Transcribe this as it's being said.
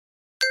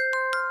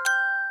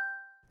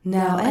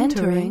Now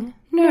entering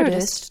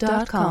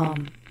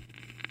Nerdist.com.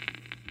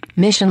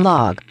 Mission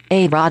Log,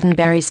 a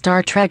Roddenberry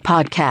Star Trek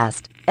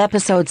podcast,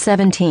 Episode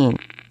 17,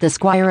 The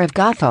Squire of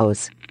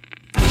Gothos.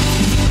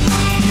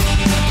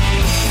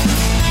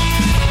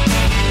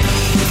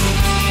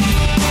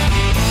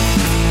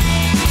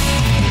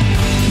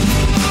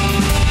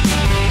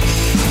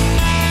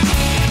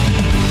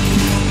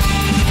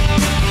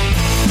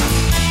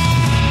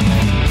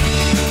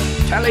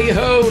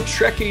 Tally-ho,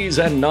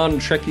 Trekkies and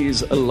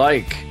non-Trekkies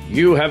alike.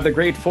 You have the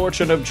great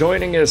fortune of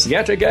joining us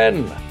yet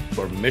again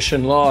for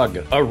Mission Log,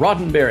 a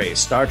Roddenberry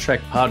Star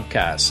Trek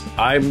podcast.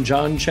 I'm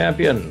John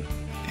Champion.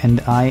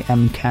 And I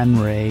am Ken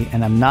Ray,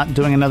 and I'm not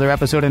doing another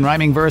episode in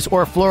rhyming verse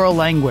or floral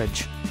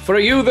language. For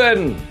you,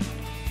 then,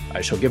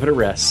 I shall give it a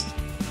rest.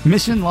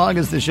 Mission Log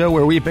is the show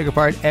where we pick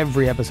apart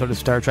every episode of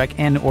Star Trek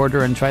in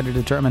order and try to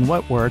determine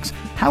what works,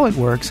 how it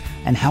works,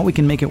 and how we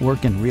can make it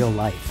work in real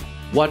life.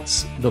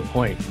 What's the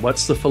point?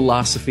 What's the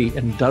philosophy?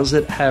 And does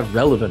it have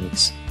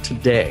relevance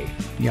today?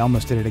 You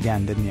almost did it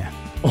again, didn't you?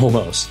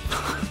 Almost.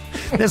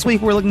 This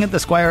week we're looking at the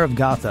Squire of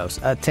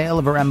Gothos, a tale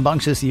of a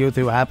rambunctious youth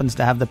who happens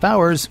to have the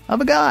powers of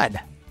a god.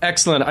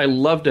 Excellent. I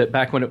loved it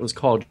back when it was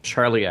called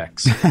Charlie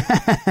X.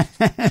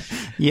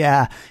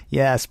 Yeah.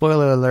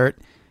 Spoiler alert.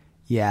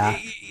 Yeah.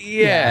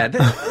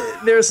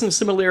 There are some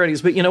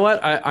similarities, but you know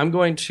what? I'm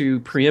going to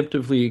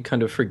preemptively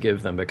kind of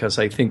forgive them because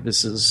I think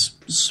this is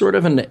sort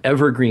of an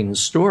evergreen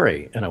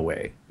story in a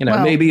way. You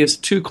know, maybe it's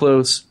too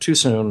close, too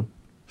soon.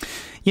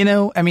 You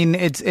know, I mean,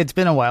 it's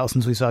been a while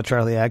since we saw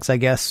Charlie X. I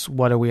guess,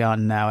 what are we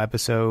on now?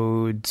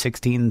 Episode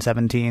 16,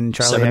 17?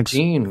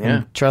 17,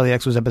 yeah. Charlie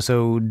X was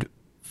episode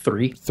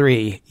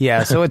 3.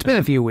 Yeah, so it's been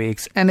a few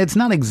weeks, and it's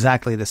not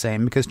exactly the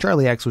same because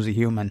Charlie X was a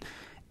human.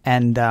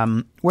 And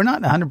we're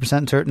not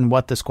 100% certain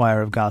what the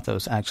Squire of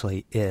Gothos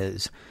actually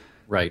is.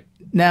 Right.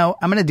 Now,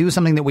 I'm going to do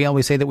something that we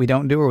always say that we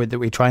don't do or that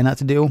we try not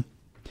to do.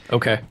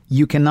 Okay.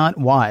 You cannot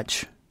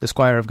watch the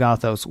Squire of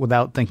Gothos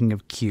without thinking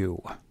of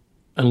Q.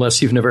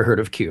 Unless you've never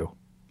heard of Q.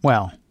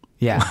 Well,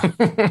 yeah.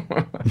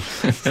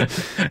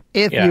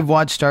 If you've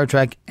watched Star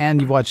Trek and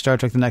you've watched Star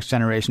Trek The Next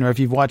Generation, or if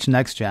you've watched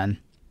Next Gen,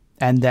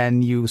 and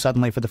then you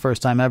suddenly, for the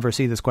first time ever,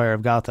 see the Squire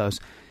of Gothos,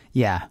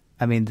 yeah.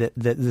 I mean,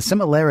 the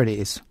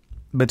similarities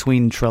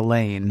between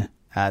Trelane,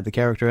 the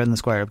character in the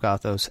Squire of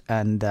Gothos,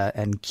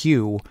 and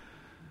Q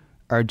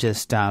are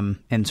just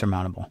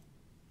insurmountable.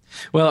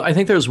 Well, I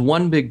think there's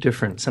one big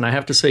difference, and I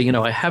have to say, you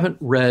know, I haven't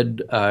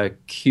read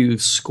Q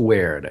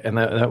Squared, and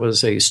that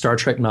was a Star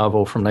Trek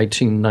novel from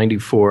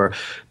 1994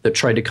 that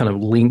tried to kind of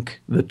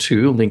link the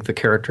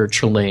character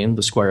Trelane,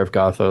 the Squire of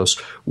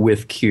Gothos,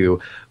 with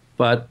Q.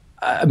 But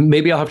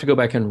maybe I'll have to go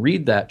back and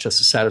read that just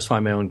to satisfy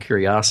my own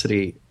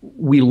curiosity.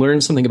 We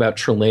learned something about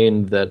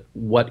Trelane that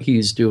what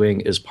he's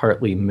doing is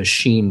partly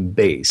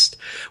machine-based.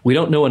 We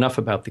don't know enough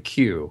about the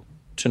Q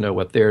to know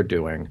what they're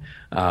doing.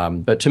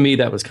 But to me,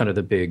 that was kind of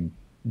the big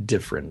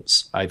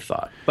difference, I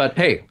thought. But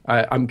hey,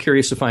 I'm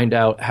curious to find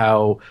out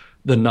how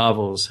the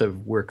novels have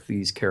worked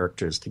these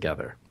characters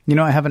together. You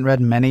know, I haven't read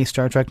many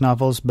Star Trek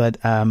novels,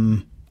 but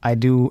the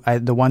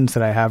ones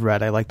that I have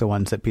read, I like the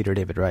ones that Peter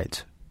David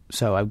writes.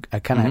 So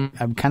I've kind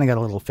of got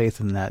a little faith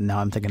in that. Now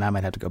I'm thinking I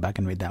might have to go back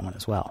and read that one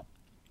as well.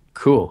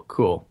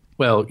 Cool.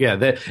 Well, yeah,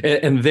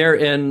 and there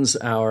ends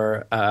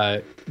our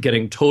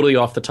getting totally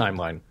off the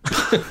timeline.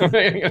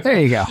 There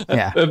you go.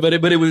 Yeah, but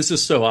it was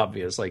just so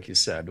obvious, like you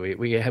said.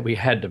 We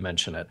had to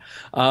mention it.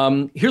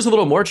 Here's a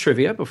little more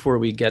trivia before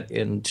we get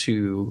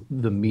into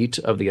the meat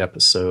of the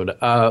episode.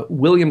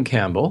 William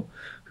Campbell,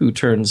 who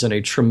turns in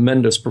a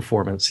tremendous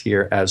performance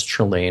here as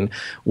Trelane,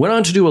 went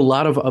on to do a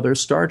lot of other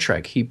Star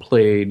Trek. He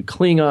played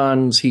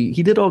Klingons.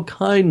 He did all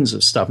kinds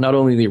of stuff, not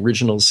only in the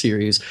original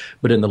series,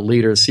 but in the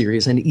later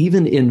series, and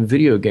even in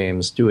video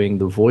games doing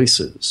the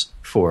voices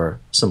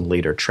for some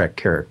later Trek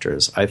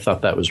characters. I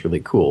thought that was really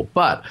cool.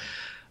 But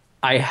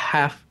I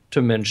have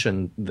to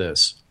mention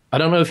this. I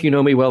don't know if you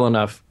know me well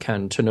enough,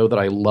 Ken, to know that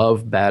I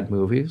love bad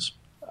movies.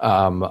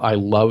 I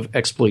love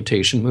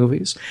exploitation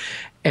movies.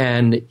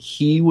 And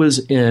he was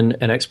in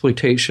an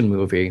exploitation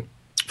movie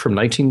from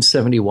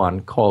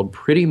 1971 called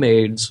Pretty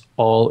Maids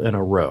All in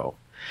a Row.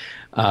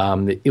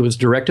 It was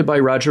directed by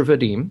Roger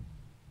Vadim.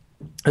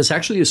 It's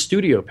actually a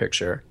studio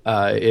picture.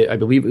 I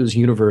believe it was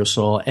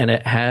Universal, and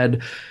it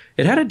had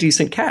a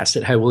decent cast.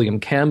 It had William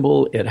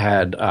Campbell. It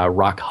had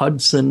Rock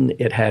Hudson.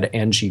 It had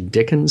Angie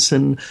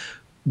Dickinson.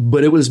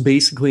 But it was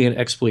basically an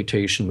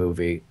exploitation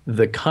movie,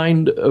 the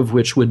kind of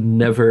which would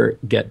never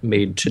get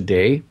made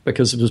today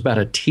because it was about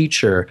a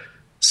teacher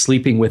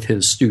sleeping with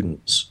his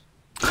students.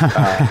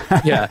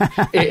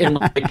 In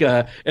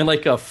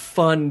like a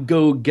fun,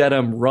 go get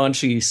 'em,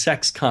 raunchy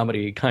sex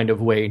comedy kind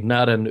of way,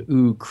 not an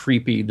ooh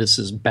creepy, this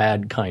is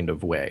bad kind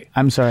of way.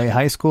 I'm sorry,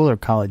 high school or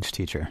college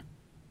teacher?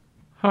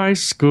 High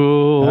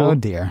school. Oh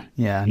dear,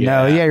 yeah.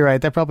 No, yeah, you're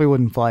right. That probably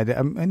wouldn't fly.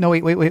 No,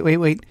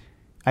 wait.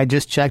 I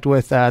just checked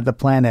with the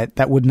Planet.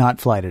 That would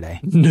not fly today.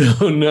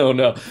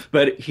 No.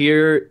 But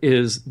here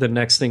is the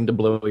next thing to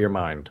blow your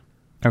mind.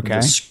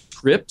 Okay.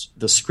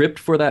 The script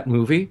for that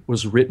movie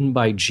was written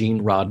by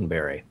Gene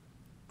Roddenberry.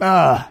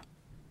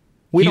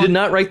 We did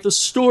not write the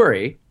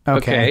story.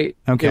 Okay.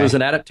 Okay. It was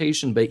an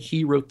adaptation, but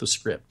he wrote the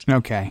script.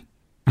 Okay.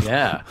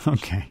 Yeah.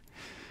 Okay.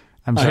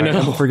 I'm sorry. I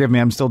know. Forgive me.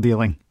 I'm still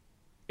dealing.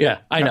 Yeah,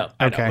 I know.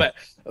 Okay. I know.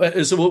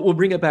 But, so we'll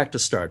bring it back to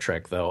Star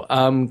Trek, though.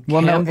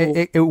 Well, no,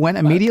 it went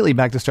immediately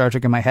back to Star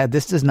Trek in my head.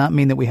 This does not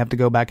mean that we have to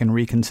go back and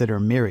reconsider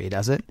Miri,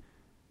 does it?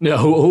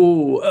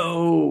 No.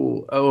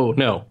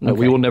 No. Okay.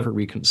 We will never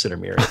reconsider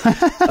Miri.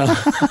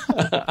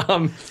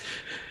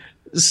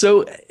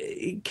 So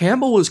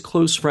Campbell was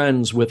close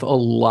friends with a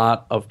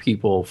lot of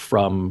people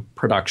from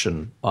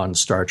production on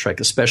Star Trek,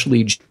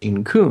 especially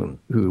Gene Coon,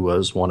 who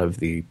was one of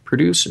the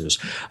producers.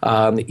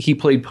 He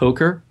played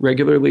poker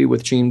regularly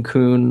with Gene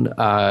Coon,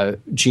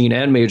 Gene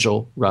and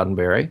Majel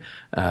Roddenberry,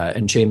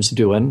 and James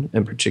Doohan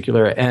in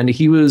particular. And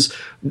he was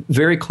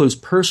very close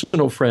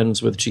personal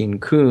friends with Gene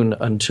Coon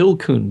until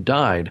Coon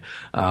died.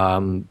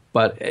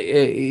 But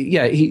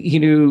he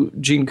knew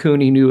Gene Coon.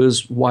 He knew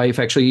his wife.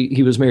 Actually,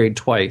 he was married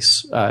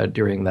twice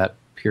during that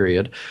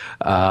period.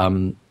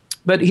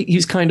 But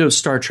he's kind of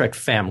Star Trek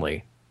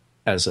family,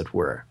 as it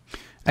were.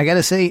 I got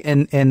to say,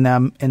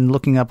 in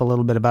looking up a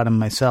little bit about him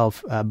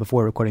myself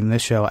before recording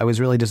this show, I was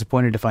really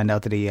disappointed to find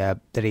out that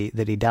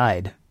he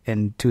died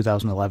in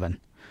 2011.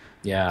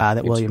 Yeah,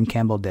 that William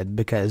Campbell did,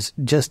 because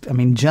just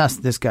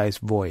this guy's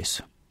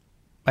voice.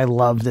 I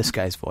love this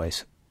guy's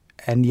voice.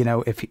 And,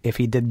 if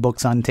he did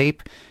books on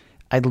tape,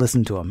 I'd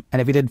listen to him.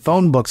 And if he did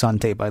phone books on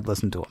tape, I'd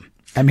listen to him.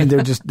 I mean,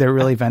 they're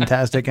really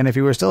fantastic. And if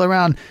he were still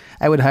around,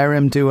 I would hire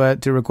him to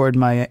record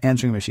my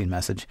answering machine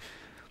message.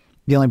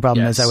 The only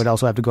problem is I would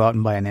also have to go out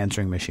and buy an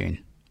answering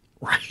machine.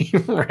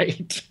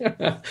 Right.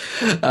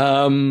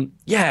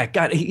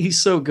 God,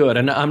 he's so good.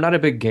 And I'm not a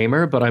big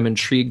gamer, but I'm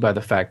intrigued by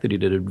the fact that he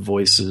did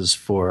voices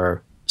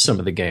for some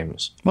of the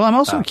games. Well, I'm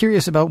also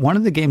curious about one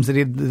of the games that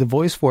he did the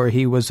voice for.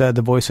 He was the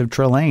voice of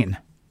Trelane.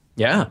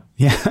 Yeah.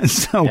 Yeah.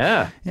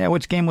 So,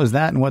 which game was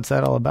that and what's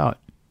that all about?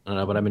 I don't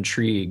know, but I'm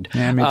intrigued.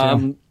 Yeah, me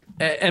too.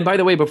 And by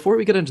the way, before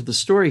we get into the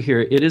story here,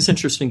 it is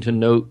interesting to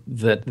note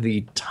that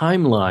the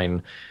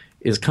timeline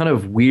is kind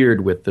of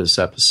weird with this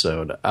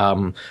episode.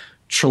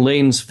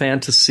 Trelane's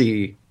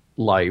fantasy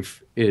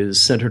life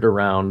is centered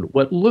around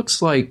what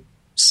looks like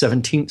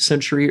 17th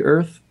century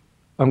Earth,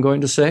 I'm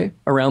going to say,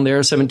 around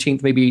there,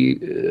 17th,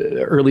 maybe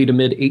early to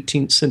mid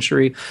 18th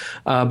century.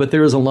 But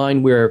there is a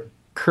line where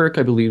Kirk,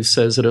 I believe,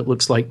 says that it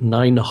looks like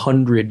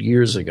 900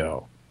 years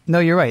ago. No,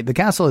 you're right. The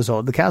castle is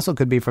old. The castle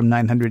could be from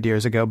 900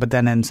 years ago, but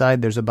then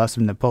inside there's a bust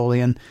of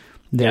Napoleon.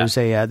 There's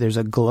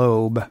a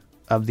globe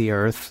of the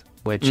Earth,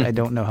 which I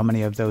don't know how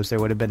many of those there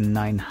would have been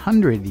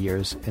 900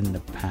 years in the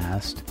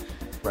past.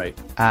 Right.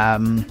 There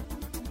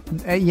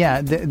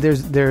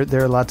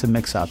are lots of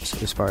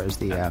mix-ups as far as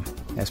the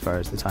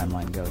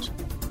timeline goes.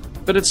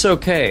 But it's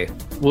okay.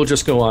 We'll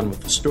just go on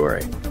with the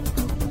story.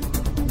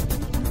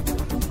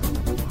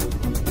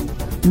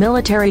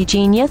 Military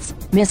genius?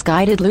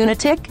 Misguided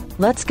lunatic?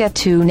 Let's get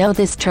to know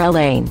this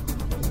Trelane.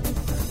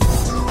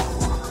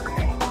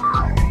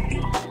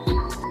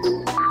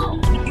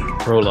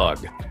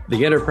 Prologue.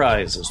 The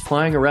Enterprise is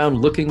flying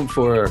around looking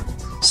for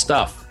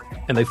stuff,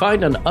 and they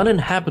find an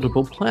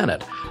uninhabitable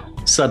planet.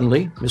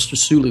 Suddenly, Mr.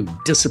 Sulu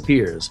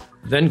disappears.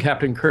 Then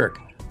Captain Kirk.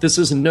 This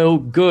is no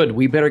good.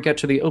 We better get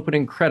to the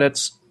opening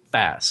credits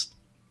fast.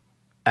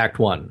 Act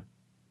 1.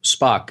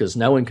 Spock is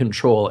now in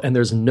control, and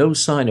there's no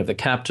sign of the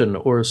captain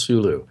or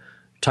Sulu.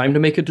 Time to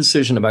make a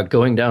decision about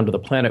going down to the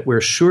planet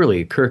where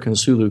surely Kirk and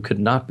Sulu could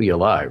not be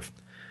alive.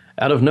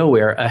 Out of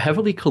nowhere, a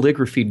heavily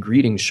calligraphied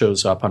greeting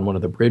shows up on one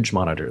of the bridge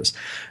monitors.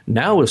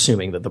 Now,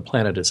 assuming that the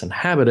planet is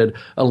inhabited,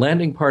 a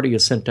landing party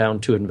is sent down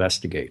to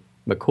investigate.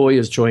 McCoy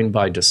is joined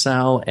by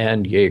DeSalle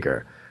and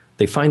Yeager.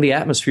 They find the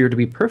atmosphere to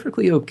be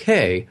perfectly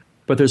okay,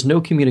 but there's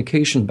no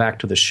communication back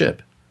to the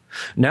ship.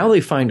 Now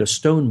they find a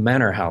stone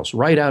manor house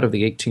right out of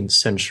the 18th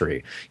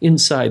century.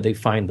 Inside they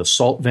find the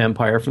salt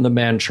vampire from the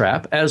man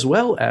trap, as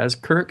well as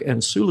Kirk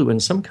and Sulu in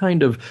some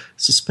kind of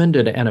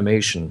suspended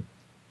animation.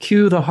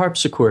 Cue the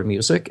harpsichord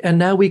music, and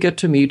now we get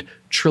to meet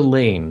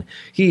Trelane.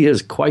 He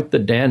is quite the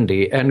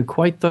dandy and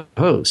quite the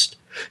host.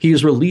 He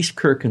has released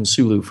Kirk and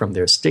Sulu from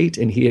their state,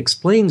 and he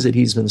explains that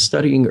he's been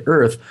studying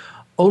Earth,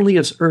 only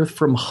it's Earth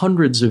from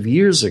hundreds of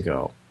years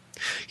ago.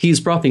 He's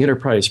brought the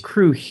Enterprise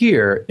crew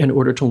here in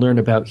order to learn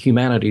about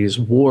humanity's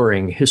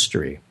warring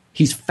history.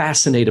 He's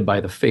fascinated by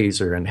the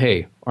phaser, and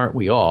hey, aren't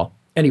we all?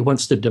 And he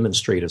wants to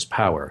demonstrate his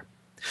power.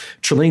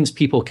 Trelane's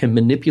people can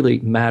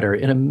manipulate matter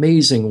in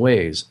amazing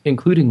ways,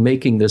 including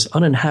making this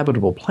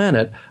uninhabitable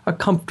planet a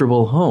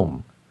comfortable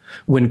home.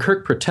 When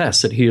Kirk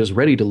protests that he is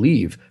ready to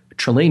leave,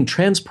 Trelane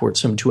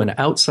transports him to an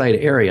outside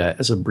area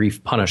as a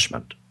brief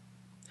punishment.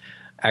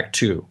 Act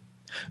 2.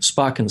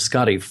 Spock and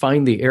Scotty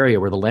find the area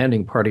where the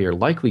landing party are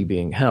likely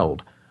being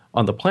held.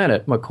 On the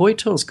planet, McCoy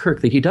tells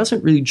Kirk that he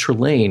doesn't read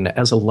Trelane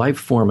as a life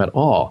form at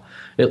all,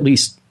 at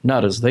least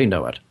not as they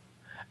know it.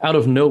 Out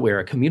of nowhere,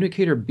 a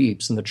communicator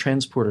beeps and the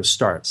transporter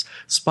starts.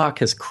 Spock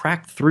has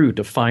cracked through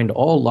to find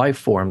all life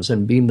forms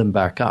and beam them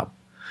back up.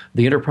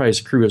 The Enterprise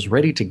crew is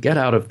ready to get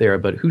out of there,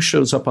 but who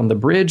shows up on the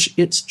bridge?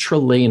 It's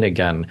Trelane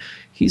again.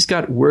 He's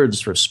got words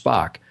for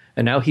Spock,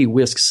 and now he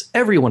whisks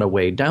everyone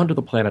away down to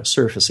the planet's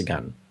surface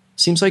again.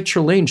 Seems like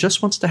Trelane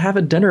just wants to have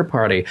a dinner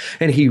party,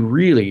 and he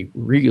really,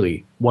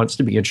 really wants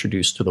to be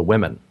introduced to the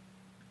women.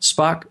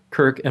 Spock,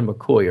 Kirk, and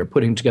McCoy are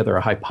putting together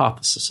a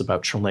hypothesis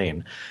about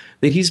Trelane,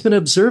 that he's been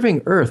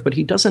observing Earth, but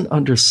he doesn't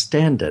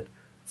understand it.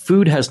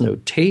 Food has no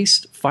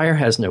taste, fire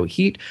has no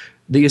heat.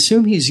 They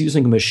assume he's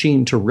using a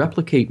machine to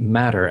replicate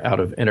matter out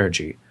of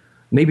energy.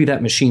 Maybe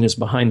that machine is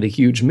behind the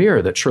huge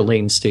mirror that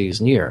Trelane stays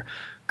near.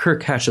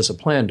 Kirk hatches a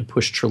plan to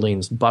push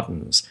Trelane's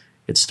buttons.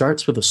 It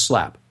starts with a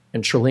slap,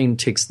 and Trelane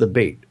takes the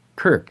bait.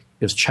 Kirk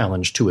is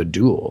challenged to a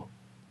duel.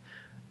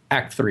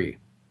 Act 3.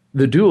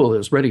 The duel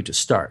is ready to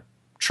start.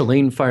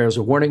 Trelane fires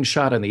a warning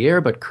shot in the air,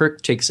 but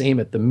Kirk takes aim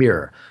at the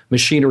mirror.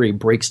 Machinery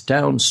breaks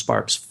down,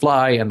 sparks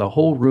fly, and the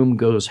whole room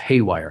goes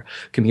haywire.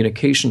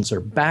 Communications are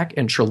back,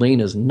 and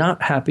Trelane is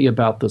not happy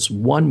about this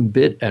one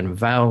bit and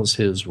vows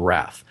his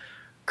wrath.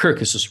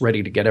 Kirk is just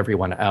ready to get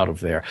everyone out of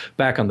there.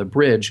 Back on the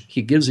bridge,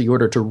 he gives the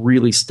order to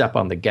really step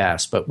on the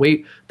gas. But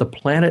wait, the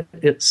planet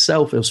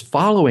itself is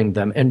following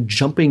them and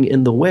jumping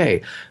in the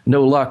way.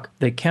 No luck,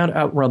 they can't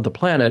outrun the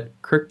planet.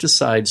 Kirk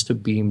decides to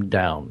beam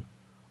down.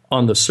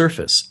 On the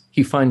surface,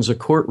 he finds a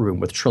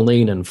courtroom with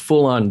Trelane in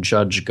full-on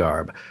judge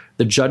garb.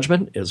 The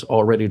judgment is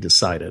already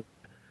decided.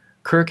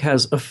 Kirk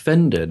has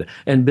offended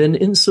and been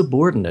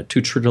insubordinate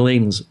to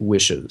Trelane's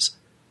wishes.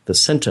 The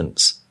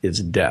sentence is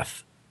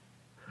death.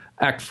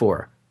 Act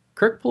 4.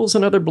 Kirk pulls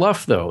another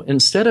bluff, though.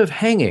 Instead of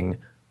hanging,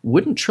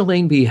 wouldn't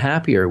Trelane be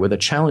happier with a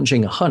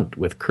challenging hunt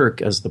with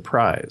Kirk as the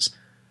prize?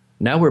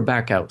 Now we're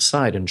back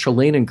outside, and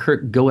Trelane and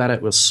Kirk go at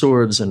it with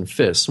swords and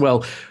fists.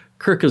 Well,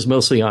 Kirk is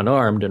mostly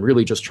unarmed and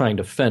really just trying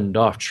to fend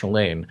off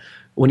Trelane.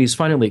 When he's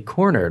finally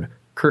cornered,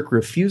 Kirk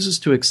refuses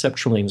to accept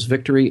Trelane's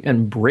victory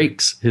and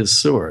breaks his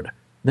sword.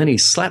 Then he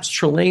slaps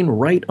Trelane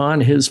right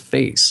on his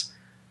face.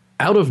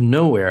 Out of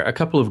nowhere, a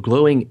couple of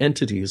glowing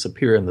entities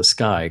appear in the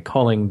sky,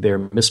 calling their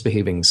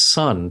misbehaving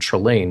son,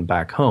 Trelane,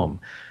 back home.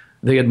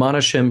 They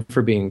admonish him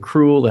for being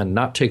cruel and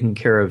not taking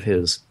care of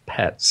his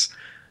pets.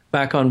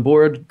 Back on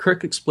board,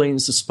 Kirk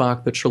explains to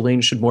Spock that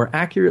Trelane should more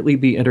accurately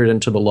be entered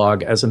into the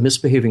log as a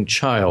misbehaving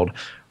child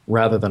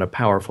rather than a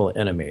powerful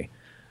enemy.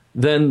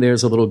 Then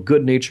there's a little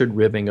good-natured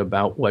ribbing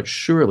about what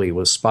surely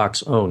was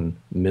Spock's own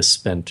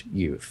misspent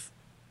youth.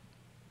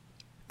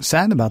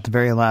 Sad about the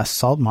very last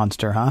salt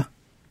monster, huh?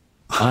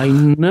 I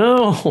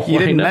know. You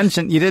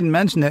didn't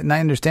mention it, and I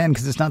understand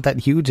because it's not that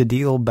huge a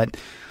deal. But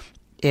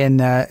in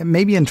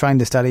maybe in trying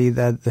to study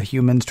the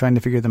humans, trying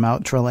to figure them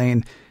out,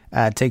 Trelane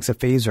takes a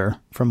phaser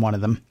from one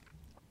of them,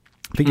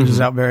 figures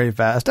it out very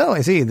fast. Oh,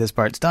 I see. This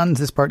part stuns.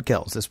 This part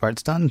kills. This part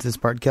stuns. This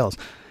part kills.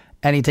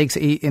 And he takes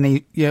he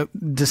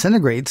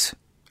disintegrates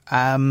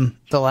the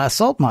last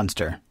salt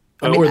monster.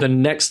 Or the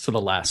next to the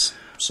last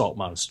salt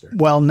monster.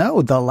 Well,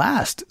 no, the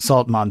last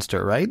salt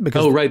monster, right?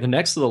 Because right. The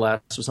next to the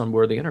last was on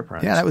board the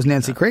Enterprise. Yeah, that was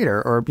Nancy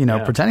Crater, or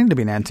pretending to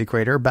be Nancy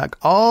Crater,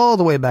 all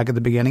the way back at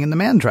the beginning in the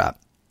Man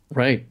Trap.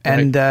 Right.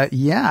 And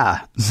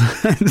yeah.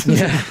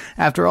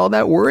 After all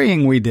that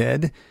worrying we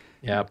did.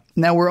 Yeah.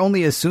 Now we're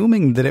only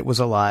assuming that it was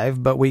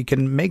alive, but we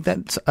can make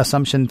that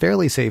assumption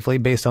fairly safely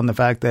based on the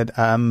fact that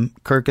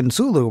Kirk and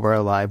Sulu were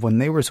alive when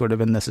they were sort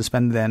of in the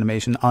suspended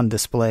animation on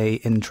display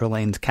in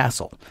Trelane's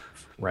castle.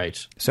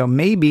 Right. So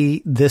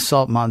maybe this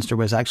salt monster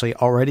was actually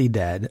already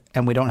dead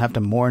and we don't have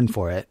to mourn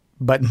for it.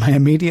 But my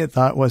immediate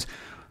thought was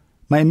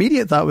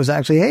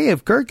actually, hey,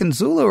 if Kirk and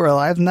Sulu are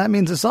alive, then that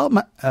means the salt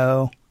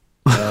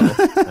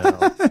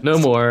No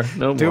more.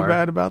 Too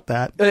bad about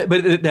that.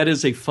 But that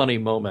is a funny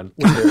moment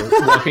when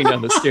they're walking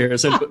down the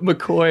stairs, and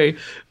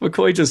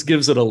McCoy just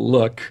gives it a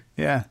look.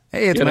 Yeah.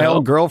 Hey, it's my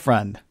old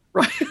girlfriend.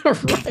 Right.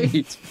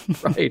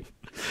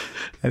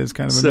 That is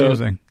kind of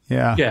amusing.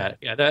 Yeah. Yeah.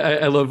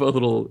 I love a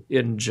little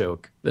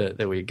in-joke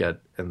that we get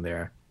in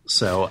there.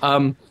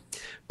 So,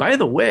 by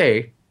the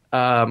way,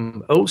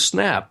 oh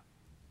snap,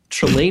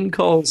 Trelane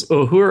calls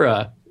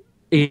Uhura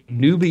a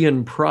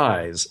Nubian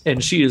prize,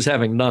 and she is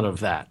having none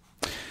of that.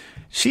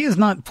 She is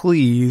not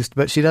pleased,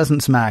 but she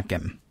doesn't smack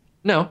him.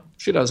 No,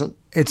 she doesn't.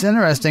 It's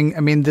interesting. I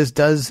mean, this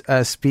does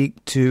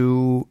speak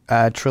to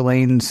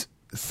Trelane's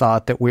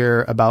thought that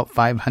we're about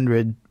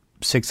 500,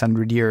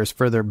 600 years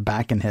further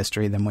back in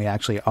history than we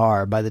actually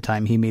are by the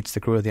time he meets the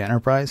crew of the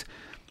Enterprise.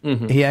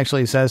 Mm-hmm. He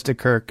actually says to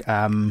Kirk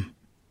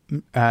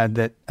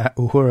that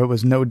Uhura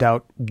was no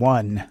doubt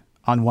won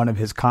on one of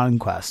his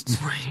conquests.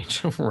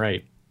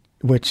 Right.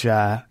 Which,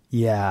 yeah,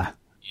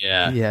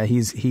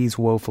 he's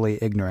woefully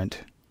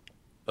ignorant.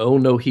 Oh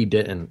no, he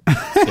didn't.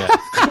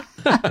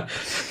 Yeah.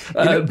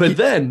 But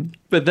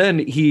then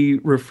he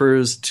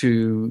refers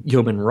to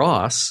Yeoman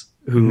Ross,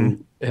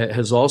 who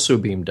has also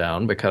beamed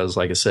down because,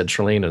 like I said,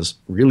 Trelane is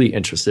really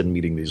interested in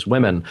meeting these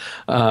women,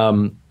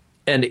 and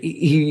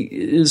he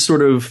is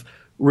sort of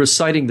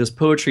reciting this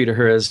poetry to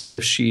her as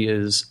if she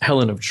is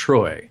Helen of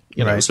Troy.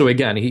 You know, so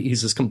again,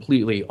 he's just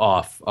completely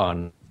off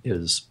on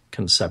his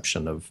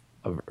conception of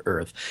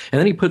Earth, and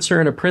then he puts her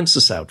in a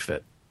princess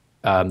outfit.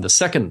 The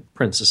second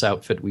princess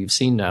outfit we've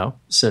seen now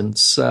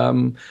since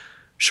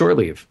Shore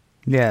Leave.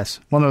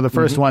 Yes. Well, no, the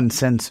first one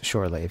since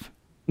Shore Leave.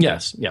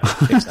 Yes. Yeah.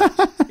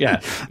 Exactly.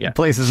 Yeah. The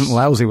place isn't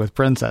lousy with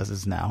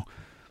princesses now.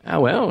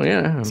 Well,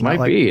 yeah, it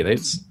might be.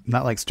 It's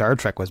not like Star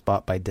Trek was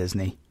bought by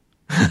Disney.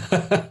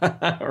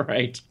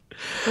 Right.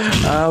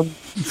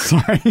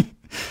 Sorry.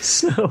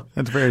 So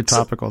that's very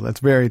topical.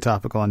 That's very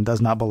topical and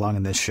does not belong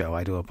in this show.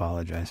 I do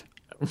apologize.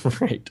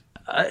 Right.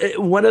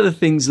 One of the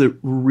things that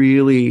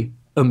really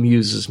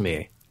amuses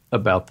me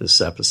about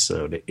this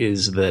episode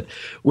is that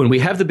when we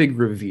have the big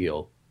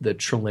reveal that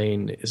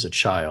Trelane is a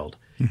child,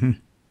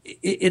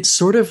 it's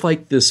sort of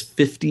like this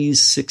 50s,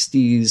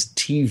 60s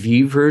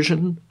TV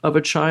version of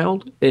a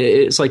child.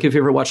 It's like if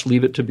you ever watched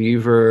Leave It to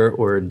Beaver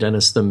or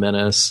Dennis the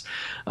Menace.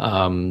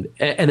 And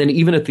then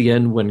even at the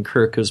end when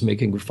Kirk is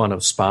making fun of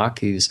Spock,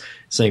 he's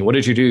saying, what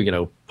did you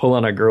do? Pull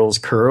on a girl's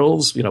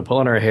curls, pull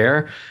on her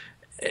hair.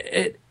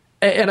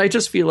 And I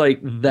just feel like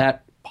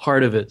that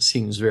part of it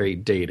seems very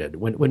dated.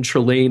 When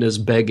Trelane is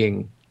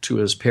begging to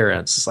his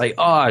parents, it's like,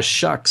 oh,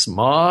 shucks,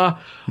 Ma,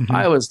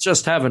 I was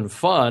just having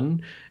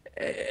fun.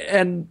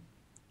 And,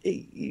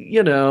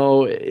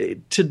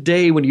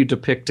 today when you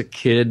depict a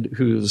kid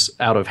who's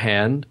out of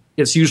hand,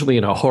 it's usually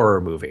in a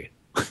horror movie.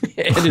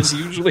 And it's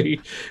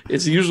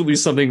usually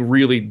something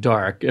really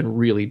dark and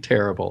really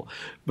terrible.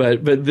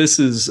 But this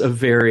is a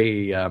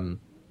very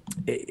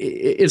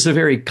it's a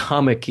very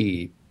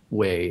comic-y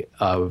way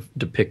of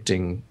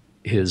depicting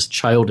his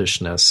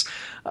childishness.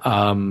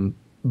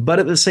 But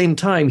at the same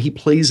time, he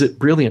plays it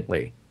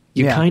brilliantly.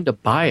 You kind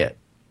of buy it.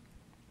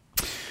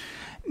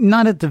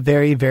 Not at the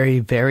very, very,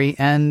 very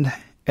end.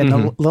 And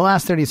the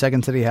last 30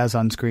 seconds that he has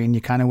on screen,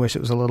 you kind of wish it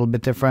was a little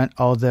bit different.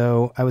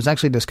 Although I was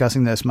actually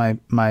discussing this, my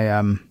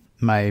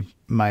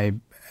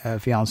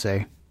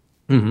fiance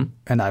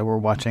and I were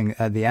watching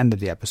at the end of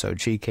the episode.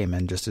 She came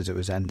in just as it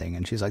was ending,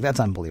 and she's like, "That's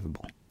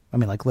unbelievable." I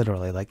mean, like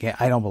literally, like, yeah,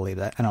 I don't believe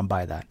that. I don't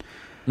buy that.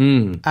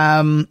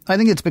 I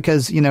think it's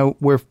because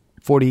we're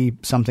 40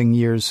 something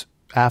years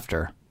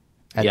after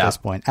at this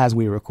point as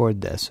we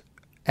record this.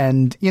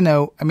 And,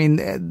 I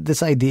mean,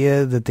 this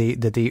idea that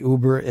the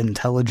uber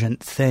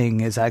intelligent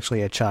thing is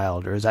actually a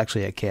child or is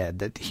actually a kid,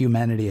 that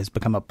humanity has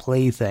become a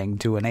plaything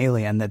to an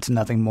alien that's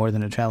nothing more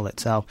than a child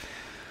itself.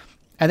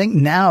 I think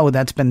now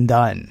that's been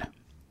done.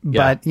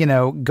 Yeah.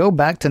 But, go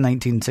back to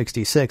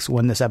 1966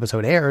 when this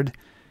episode aired,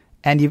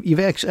 and you've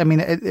actually, I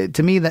mean,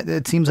 to me, that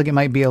it seems like it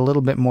might be a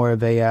little bit more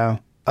of a,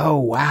 oh,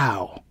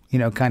 wow,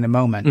 kind of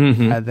moment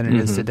than it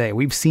is today.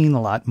 We've seen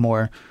a lot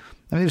more.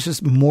 I mean, there's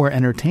just more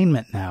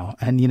entertainment now.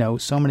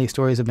 And, so many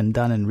stories have been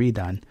done and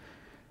redone.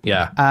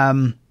 Yeah.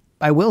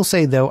 I will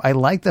say, though, I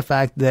like the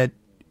fact that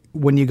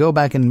when you go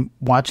back and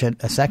watch it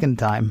a second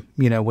time,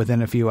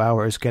 within a few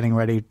hours, getting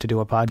ready to do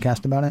a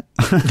podcast about it.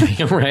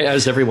 Right,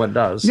 as everyone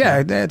does.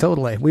 Yeah,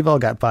 totally. We've all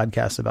got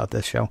podcasts about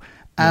this show.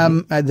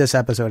 This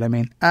episode, I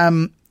mean.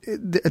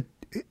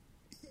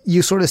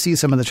 You sort of see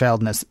some of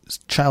the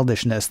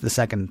childishness the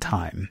second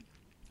time.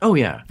 Oh,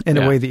 yeah. In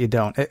a way that you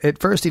don't. At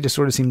first, he just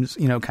sort of seems,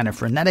 kind of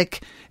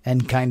frenetic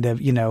and kind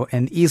of,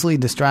 and easily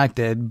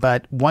distracted.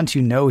 But once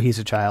he's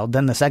a child,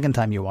 then the second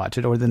time you watch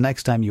it or the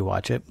next time you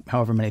watch it,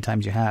 however many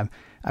times you have,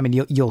 I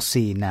mean, you'll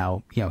see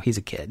now, he's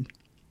a kid.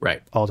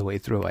 Right. All the way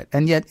through it.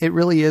 And yet it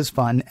really is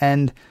fun.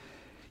 And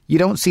you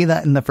don't see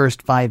that in the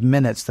first 5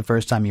 minutes the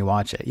first time you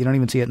watch it. You don't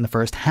even see it in the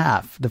first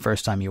half the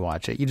first time you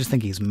watch it. You just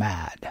think he's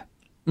mad.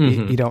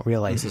 You don't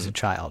realize he's a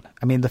child.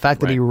 I mean, the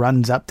fact that he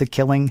runs up to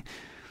killing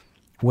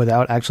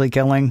without actually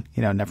killing,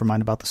 never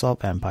mind about the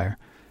salt vampire.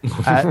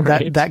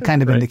 That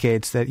kind of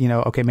indicates that,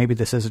 okay, maybe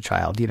this is a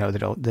child,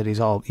 that he's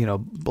all,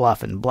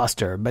 bluff and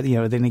bluster. But,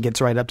 then he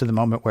gets right up to the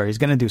moment where he's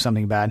going to do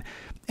something bad.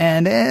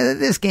 And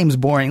this game's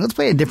boring. Let's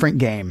play a different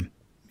game,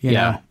 you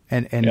know,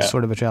 in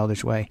sort of a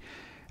childish way.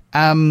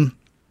 I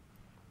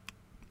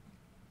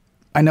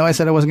know I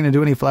said I wasn't going to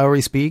do any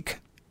flowery speak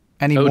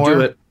anymore. Oh, do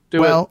it.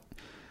 Do it.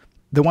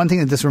 The one thing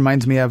that this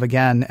reminds me of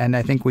again, and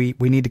I think we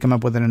need to come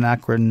up with an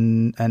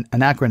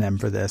acronym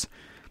for this.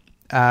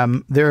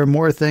 There are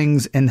more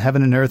things in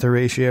heaven and earth,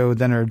 Horatio,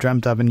 than are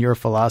dreamt of in your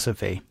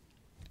philosophy.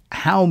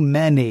 How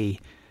many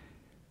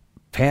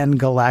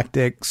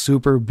pan-galactic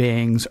super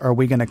beings are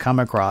we going to come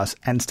across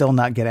and still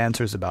not get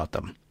answers about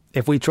them?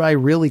 If we try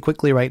really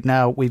quickly right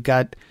now, we've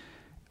got,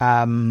 you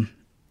got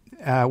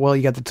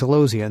the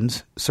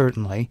Telosians,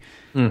 certainly.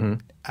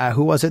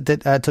 Who was it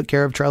that took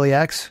care of Charlie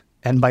X?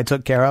 And by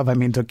took care of, I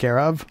mean took care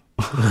of.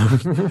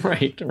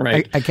 Right.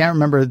 I can't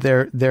remember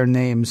their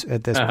names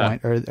at this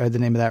point, or the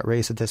name of that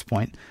race at this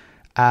point.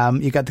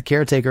 You got the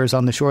caretakers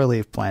on the Shore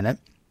Leave planet.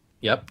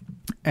 Yep.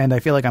 And I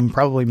feel like I'm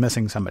probably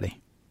missing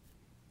somebody.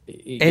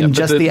 In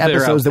just the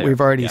episodes that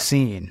we've already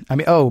seen. I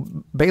mean,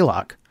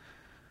 Baylock.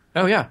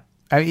 Oh, yeah.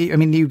 I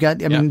mean, you got,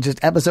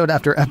 just episode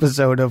after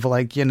episode of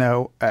like,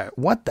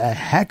 what the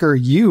heck are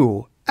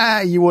you?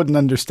 You wouldn't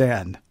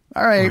understand.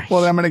 All right.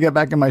 Well, I'm going to get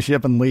back in my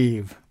ship and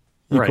leave.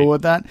 You cool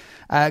with that?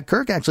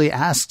 Kirk actually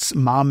asks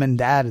mom and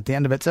dad at the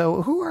end of it,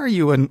 so who are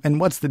you and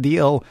what's the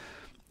deal?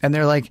 And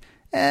they're like,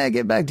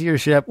 get back to your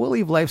ship. We'll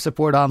leave life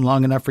support on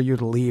long enough for you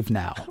to leave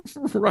now.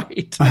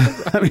 Right.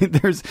 I mean,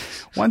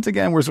 once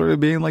again, we're sort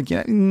of being like,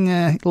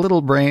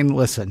 little brain,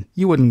 listen,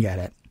 you wouldn't get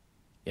it.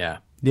 Yeah.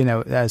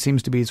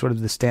 Seems to be sort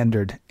of the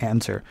standard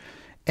answer.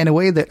 in a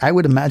way that I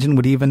would imagine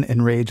would even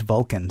enrage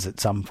Vulcans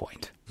at some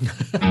point.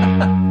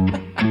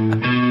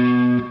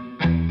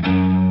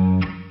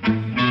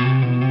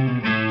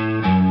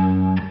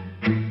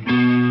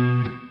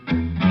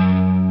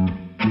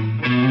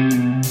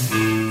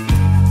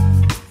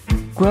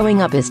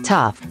 Growing up is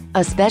tough,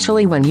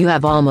 especially when you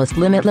have almost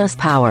limitless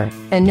power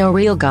and no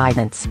real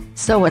guidance.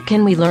 So what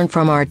can we learn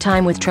from our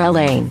time with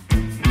Trelane?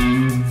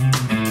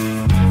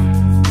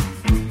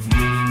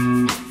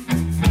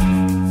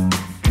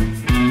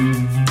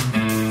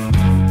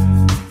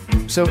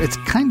 So it's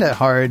kind of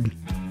hard,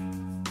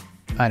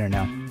 I don't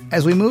know.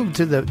 As we move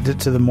to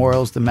the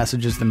morals, the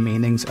messages, the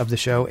meanings of the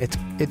show, it's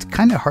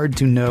kind of hard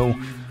to know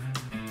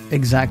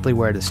exactly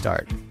where to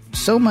start.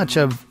 So much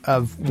of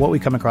what we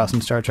come across in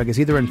Star Trek is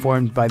either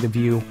informed by the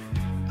view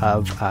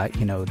of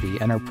the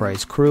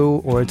Enterprise crew,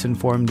 or it's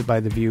informed by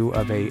the view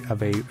of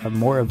a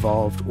more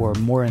evolved or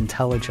more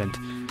intelligent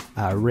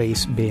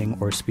race, being,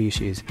 or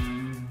species,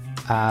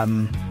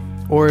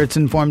 or it's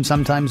informed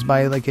sometimes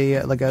by a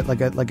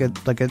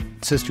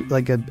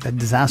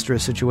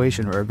disastrous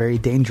situation or a very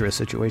dangerous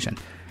situation.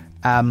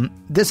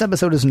 This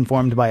episode is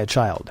informed by a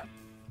child.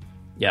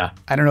 Yeah.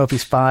 I don't know if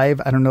he's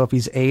 5. I don't know if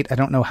he's 8. I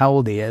don't know how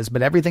old he is,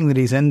 but everything that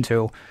he's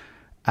into.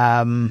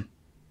 And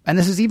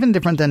this is even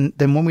different than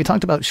when we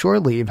talked about Shore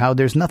Leave, how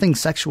there's nothing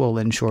sexual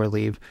in Shore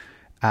Leave,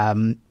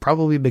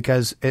 probably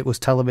because it was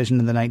television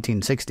in the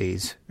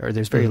 1960s, or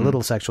there's very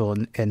little sexual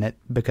in it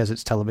because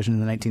it's television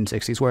in the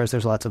 1960s, whereas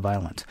there's lots of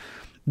violence.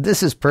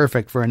 This is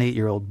perfect for an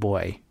 8-year-old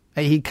boy.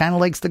 He kind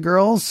of likes the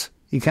girls.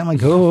 He kind of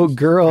like, oh,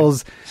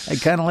 girls. I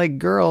kind of like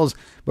girls.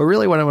 But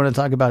really what I want to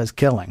talk about is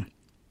killing.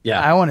 Yeah.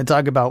 I want to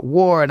talk about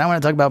war, and I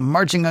want to talk about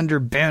marching under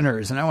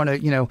banners, and I want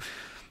to,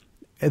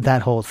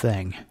 that whole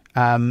thing.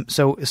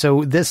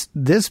 So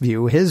this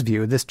view, his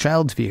view, this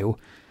child's view,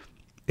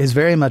 is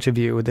very much a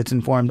view that's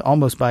informed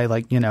almost by,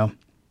 if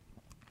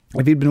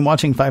he'd been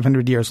watching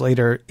 500 years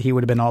later, he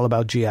would have been all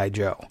about G.I.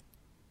 Joe.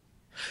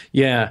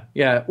 Yeah,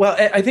 yeah. Well,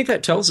 I think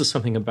that tells us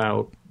something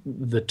about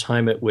the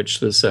time at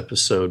which this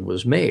episode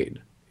was made.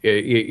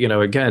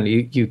 Again,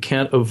 you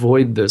can't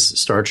avoid this.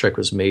 Star Trek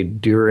was made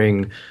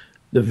during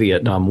the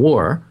Vietnam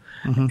War.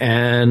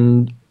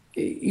 And,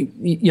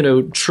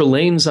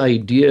 Trelane's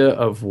idea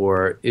of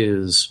war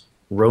is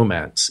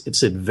romance,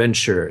 it's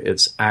adventure,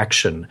 it's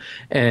action.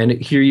 And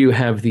here you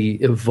have the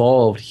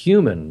evolved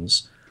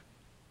humans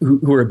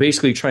who are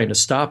basically trying to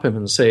stop him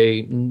and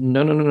say,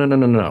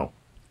 no.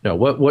 No,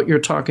 what you're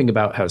talking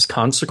about has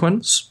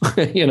consequence.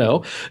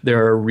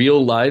 There are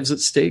real lives at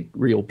stake,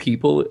 real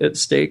people at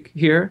stake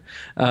here.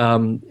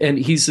 And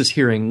he's just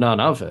hearing none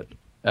of it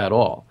at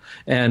all.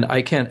 And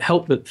I can't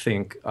help but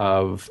think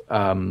of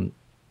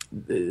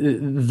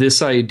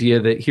this idea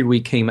that here we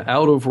came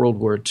out of World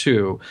War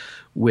II,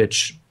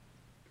 which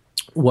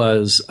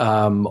was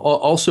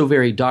also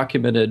very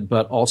documented,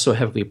 but also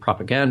heavily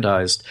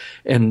propagandized.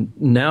 And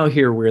now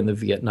here we're in the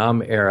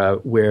Vietnam era,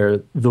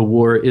 where the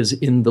war is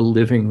in the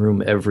living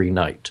room every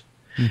night.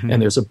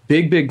 And there's a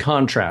big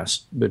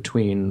contrast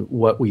between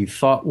what we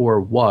thought war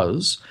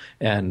was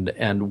and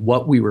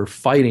what we were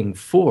fighting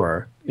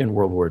for in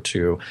World War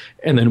II,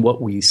 and then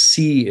what we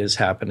see is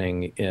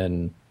happening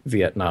in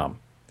Vietnam.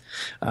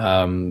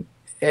 And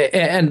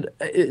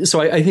so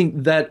I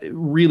think that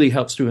really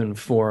helps to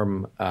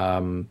inform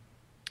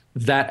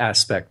that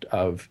aspect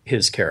of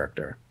his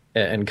character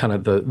and kind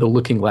of the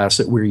looking glass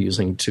that we're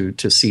using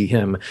to see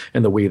him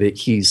and the way that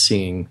he's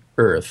seeing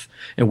Earth.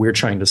 And we're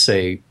trying to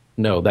say,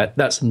 no,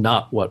 that's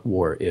not what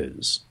war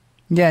is.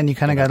 Yeah, and you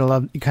kind of gotta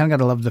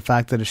love the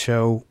fact that a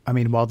show,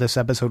 while this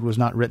episode was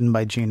not written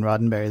by Gene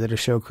Roddenberry, that a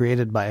show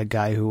created by a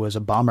guy who was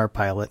a bomber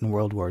pilot in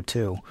World War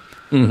II,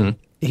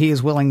 he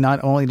is willing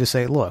not only to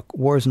say, look,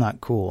 war's not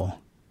cool,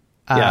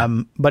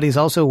 but he's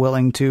also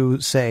willing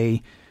to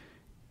say,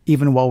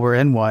 even while we're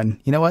in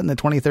one, you know what, in the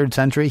 23rd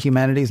century,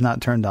 humanity's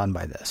not turned on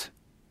by this.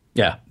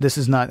 Yeah. This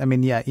is not,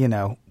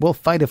 we'll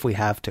fight if we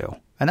have to.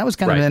 And that was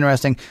kind of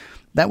interesting.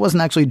 That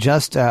wasn't actually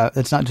just,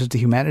 it's not just a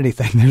humanity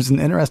thing. There's an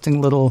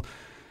interesting little,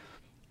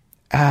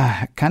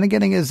 kind of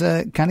getting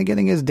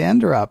his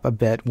dander up a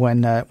bit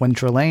when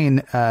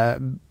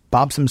Trelane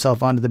bops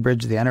himself onto the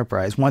bridge of the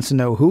Enterprise, wants to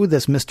know who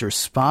this Mr.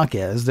 Spock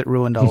is that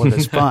ruined all of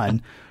his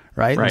fun,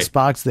 right? And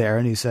Spock's there,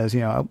 and he says,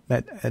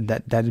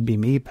 that'd be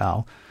me,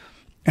 pal.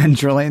 And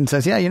Trelane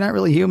says, yeah, you're not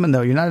really human,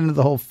 though. You're not into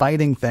the whole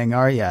fighting thing,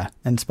 are you?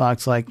 And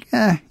Spock's like,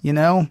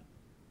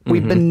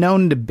 we've been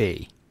known to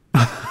be.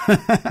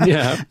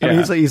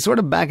 He's sort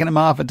of backing him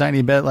off a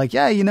tiny bit, like,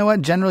 yeah, you know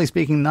what, generally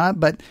speaking, not,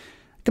 but I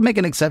can make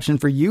an exception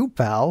for you,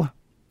 pal.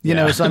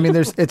 So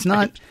it's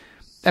not,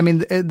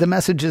 the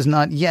message is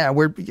not,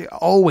 we're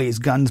always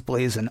guns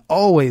blazing,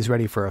 always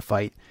ready for a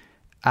fight.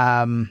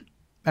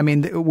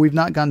 We've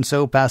not gone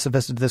so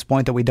pacifist at this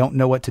point that we don't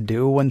know what to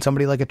do when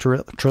somebody like a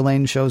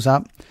Trelane shows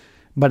up.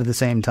 But at the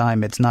same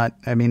time, it's not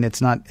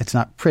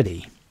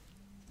pretty.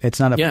 It's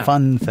not a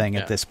fun thing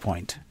at this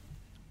point.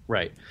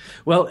 Right.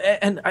 Well,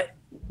 and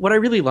what I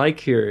really like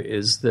here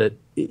is that,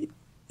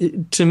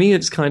 to me,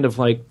 it's kind of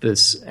like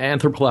this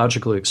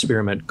anthropological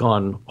experiment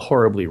gone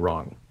horribly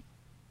wrong.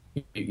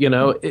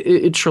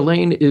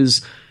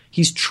 Trelane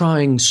he's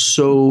trying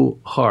so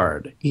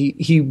hard.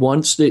 He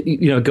wants to,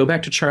 go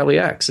back to Charlie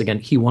X again.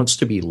 He wants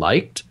to be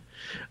liked.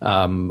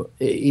 And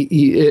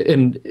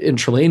in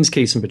Trelane's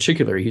case in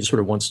particular, he sort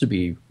of wants to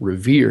be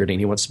revered and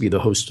he wants to be the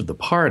host of the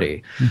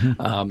party.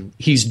 Mm-hmm.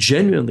 He's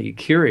genuinely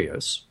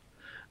curious.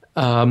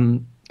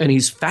 And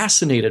he's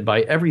fascinated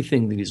by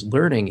everything that he's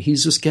learning.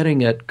 He's just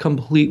getting it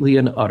completely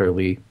and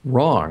utterly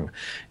wrong.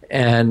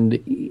 And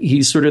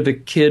he's sort of the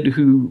kid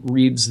who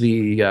reads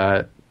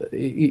the,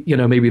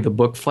 maybe the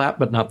book flap,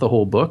 but not the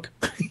whole book.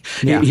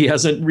 Yeah. He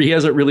hasn't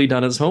really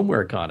done his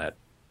homework on it.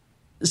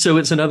 So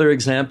it's another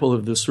example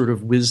of this sort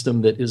of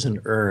wisdom that isn't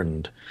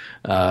earned,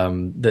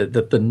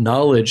 that the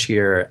knowledge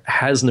here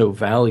has no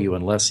value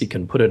unless he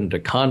can put it into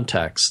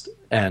context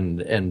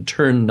and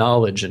turn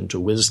knowledge into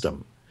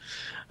wisdom.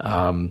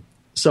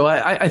 So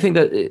I think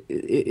that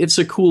it's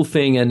a cool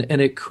thing,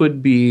 and it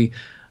could be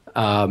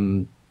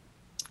not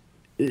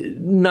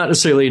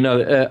necessarily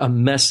a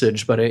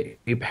message, but a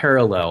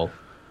parallel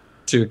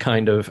to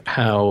kind of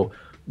how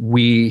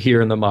we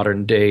here in the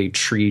modern day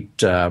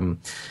treat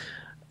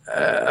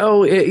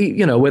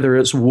whether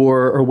it's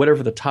war or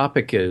whatever the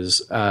topic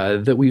is,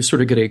 that we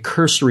sort of get a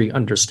cursory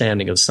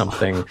understanding of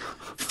something,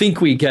 think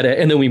we get it,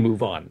 and then we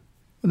move on.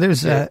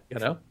 There's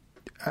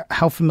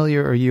how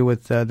familiar are you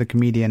with the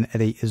comedian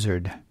Eddie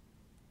Izzard?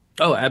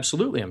 Oh,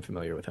 absolutely, I'm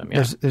familiar with him.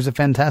 Yeah. There's a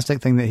fantastic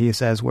thing that he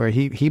says where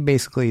he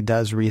basically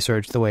does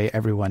research the way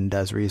everyone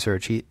does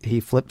research. He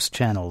flips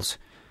channels.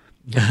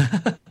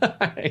 Yeah.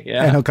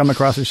 And he'll come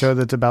across a show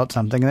that's about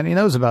something, and then he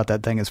knows about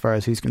that thing as far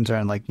as he's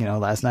concerned. Like,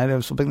 last night I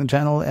was flipping the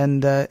channel,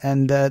 and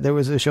there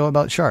was a show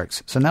about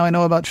sharks. So now I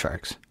know about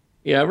sharks.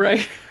 Yeah,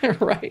 right,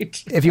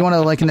 right. If you want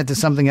to liken it to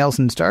something else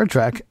in Star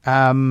Trek,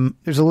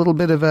 there's a little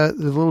bit of a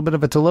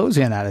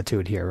Talosian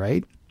attitude here,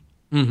 right?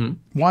 Mm-hmm.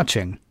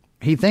 Watching.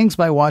 He thinks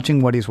by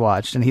watching what he's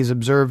watched, and he's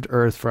observed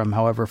Earth from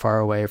however far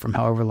away, from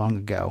however long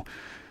ago.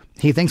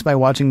 He thinks by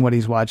watching what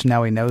he's watched,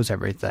 now he knows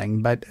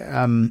everything. But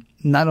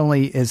not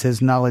only is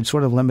his knowledge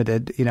sort of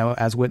limited,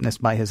 as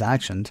witnessed by his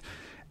actions,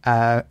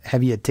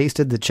 have you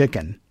tasted the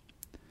chicken?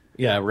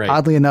 Yeah, right.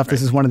 Oddly enough,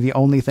 this is one of the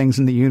only things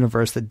in the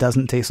universe that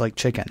doesn't taste like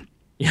chicken.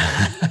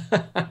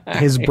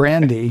 His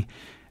brandy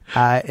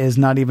is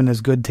not even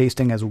as good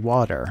tasting as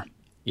water.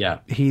 Yeah.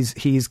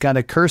 He's got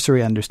a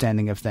cursory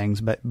understanding of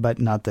things, but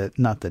not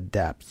the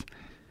depth.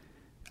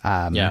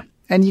 Yeah.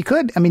 And you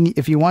could,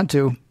 if you want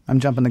to, I'm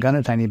jumping the gun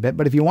a tiny bit,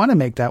 but if you want to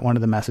make that one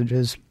of the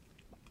messages,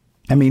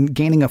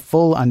 gaining a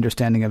full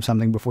understanding of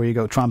something before you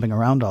go tromping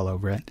around all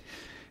over it,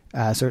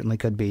 certainly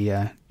could be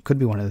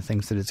one of the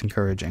things that it's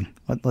encouraging.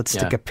 Let's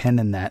stick a pin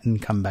in that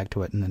and come back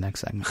to it in the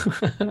next segment.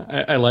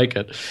 I like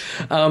it.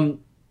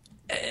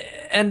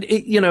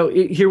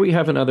 Here we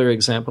have another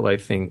example, I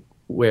think,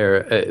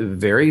 where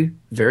very,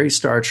 very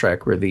Star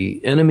Trek, where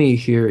the enemy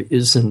here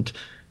isn't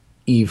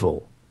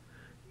evil.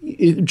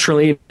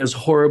 Trelane is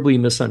horribly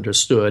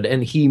misunderstood,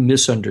 and he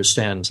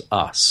misunderstands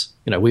us.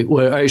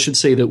 I should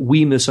say that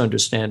we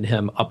misunderstand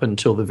him up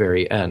until the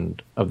very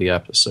end of the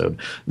episode.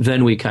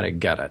 Then we kind of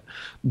get it.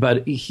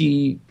 But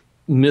he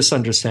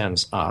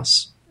misunderstands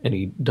us, and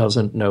he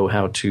doesn't know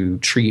how to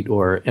treat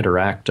or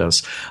interact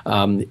us.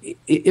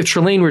 If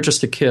Trelane were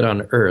just a kid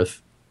on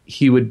Earth,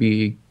 he would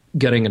be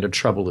getting into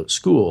trouble at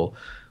school,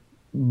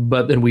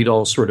 but then we'd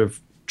all sort of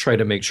try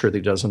to make sure that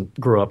he doesn't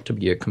grow up to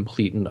be a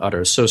complete and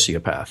utter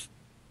sociopath.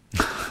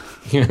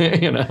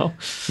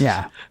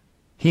 Yeah.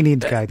 He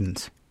needs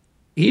guidance.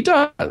 He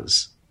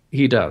does.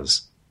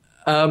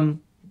 But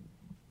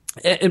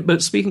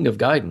speaking of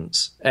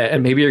guidance,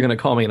 and maybe you're going to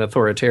call me an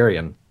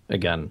authoritarian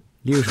again.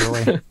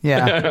 Usually.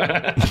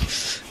 Yeah.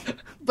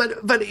 But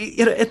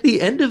at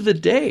the end of the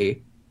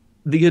day,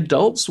 the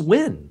adults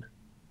win.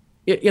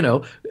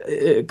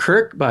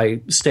 Kirk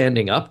by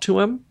standing up to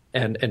him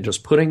and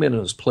just putting him in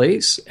his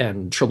place,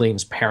 and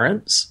Trelane's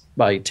parents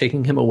by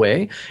taking him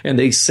away. And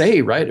they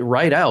say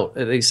right out,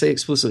 they say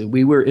explicitly,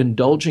 we were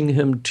indulging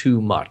him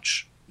too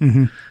much.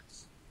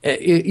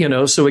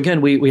 Mm-hmm. So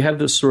again, we have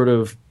this sort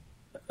of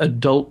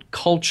adult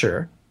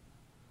culture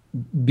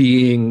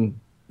being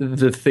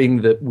the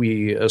thing that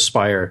we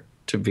aspire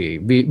to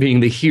being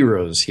the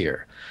heroes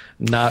here,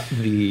 not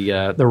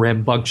the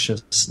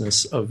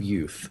rambunctiousness of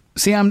youth.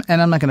 See, I'm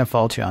not going to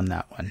fault you on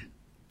that one.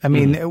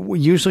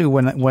 Usually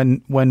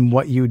when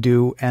what you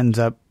do ends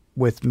up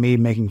with me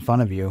making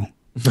fun of you,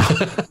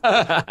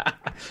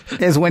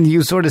 is when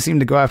you sort of seem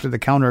to go after the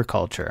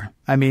counterculture.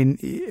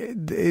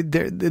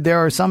 There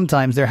are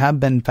sometimes, there have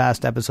been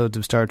past episodes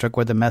of Star Trek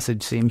where the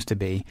message seems to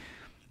be,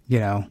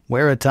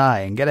 wear a tie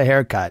and get a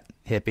haircut,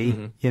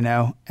 hippie,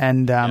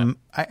 and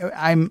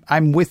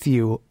I'm with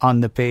you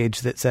on the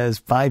page that says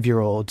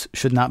 5-year-olds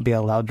should not be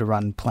allowed to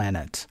run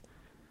planets.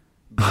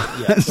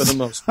 Yeah, for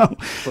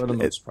the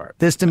most part.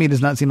 This to me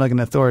does not seem like an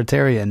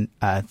authoritarian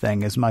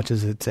thing as much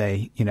as it's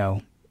a,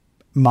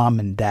 mom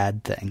and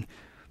dad thing.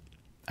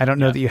 I don't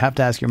know that you have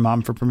to ask your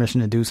mom for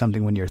permission to do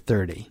something when you're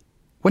 30.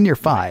 When you're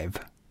 5,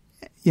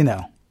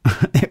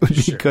 it would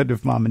be good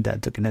if mom and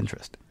dad took an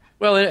interest.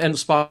 Well, and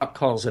Spock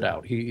calls it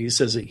out. He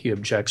says that he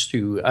objects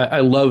to,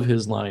 I love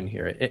his line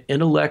here,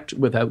 intellect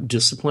without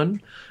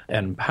discipline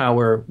and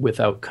power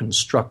without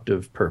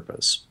constructive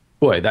purpose.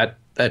 Boy, that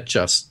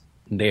just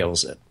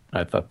nails it.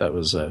 I thought that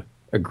was a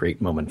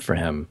great moment for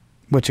him.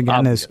 Which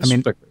again is, I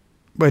mean,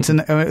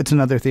 it's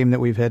another theme that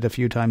we've hit a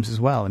few times as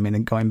well. I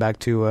mean, going back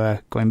to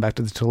the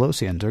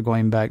Telosians, or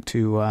going back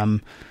to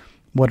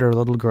what are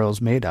little girls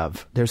made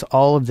of? There's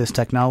all of this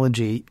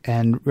technology,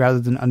 and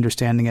rather than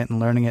understanding it and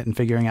learning it and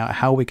figuring out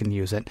how we can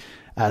use it,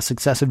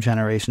 successive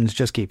generations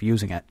just keep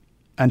using it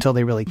until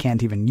they really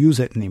can't even use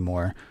it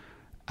anymore.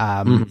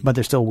 But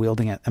they're still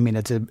wielding it. I mean,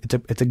 it's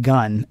a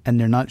gun, and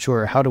they're not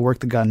sure how to work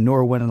the gun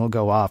nor when it'll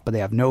go off, but they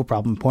have no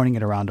problem pointing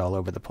it around all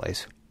over the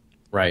place.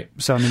 Right.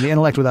 So, I mean, the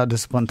intellect without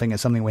discipline thing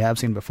is something we have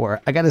seen before.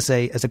 I got to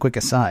say, as a quick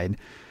aside,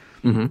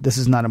 this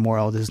is not a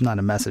moral, this is not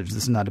a message,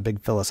 this is not a big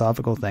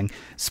philosophical thing.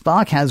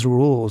 Spock has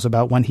rules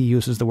about when he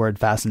uses the word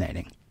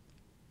fascinating.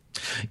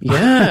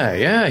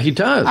 Yeah, he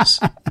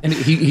does. And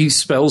he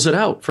spells it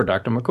out for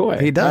Dr.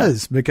 McCoy. He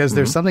does, because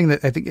there's something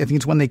that I think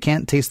it's when they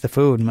can't taste the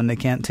food, and when they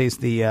can't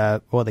taste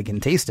the they can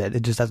taste it.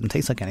 It just doesn't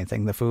taste like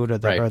anything, the food or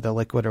the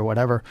liquid or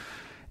whatever.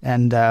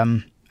 And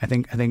I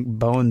think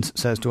Bones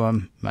says to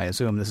him, I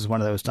assume this is one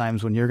of those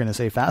times when you're going to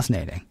say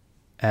fascinating.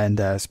 And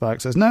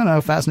Spock says, no,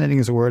 fascinating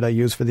is a word I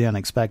use for the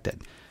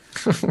unexpected.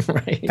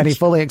 Right. And he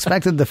fully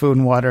expected the food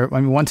and water.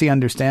 I mean, once he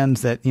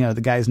understands that,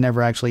 the guy's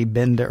never actually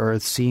been to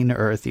Earth, seen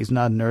Earth, he's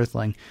not an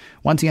Earthling.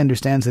 Once he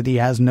understands that he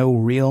has no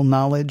real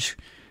knowledge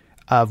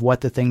of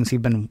what the things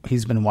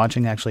he's been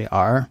watching actually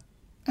are,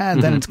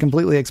 and then it's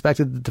completely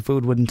expected that the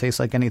food wouldn't taste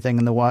like anything,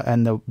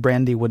 and the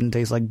brandy wouldn't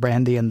taste like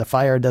brandy, and the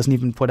fire doesn't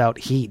even put out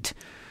heat.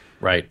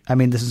 Right. I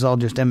mean, this is all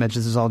just image.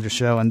 This is all just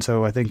show. And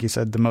so I think he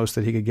said the most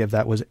that he could give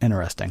that was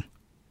interesting.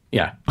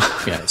 Yeah.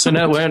 So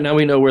now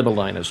we know where the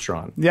line is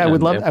drawn. Yeah, I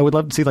would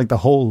love to see like the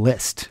whole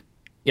list.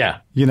 Yeah.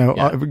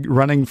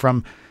 Running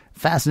from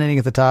fascinating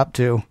at the top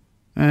to,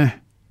 If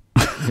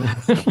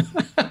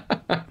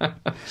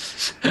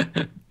I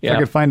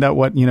could find out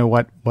what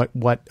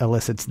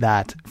elicits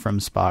that from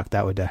Spock,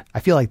 that would, I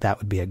feel like that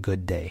would be a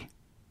good day.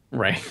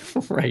 Right.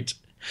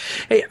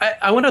 Hey,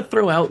 I want to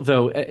throw out,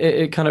 though,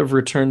 it kind of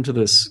returned to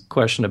this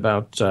question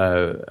about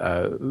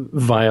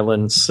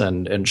violence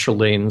and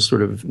Trelane's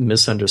sort of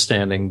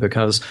misunderstanding,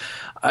 because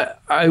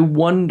I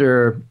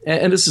wonder,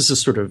 and this is a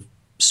sort of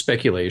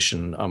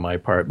speculation on my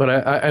part, but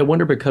I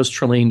wonder, because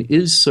Trelane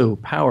is so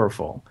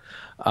powerful,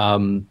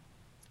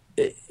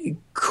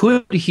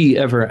 could he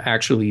ever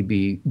actually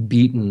be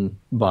beaten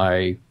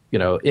by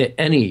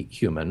any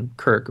human,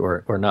 Kirk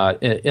or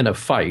not, in a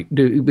fight?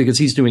 Because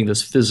he's doing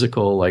this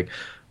physical, like,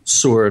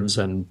 swords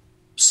and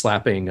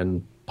slapping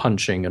and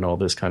punching and all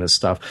this kind of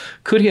stuff.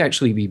 Could he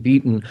actually be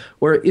beaten?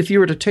 Or if you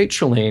were to take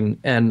Trelane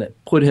and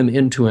put him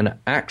into an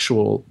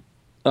actual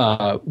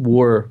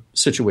war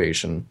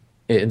situation,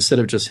 instead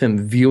of just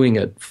him viewing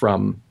it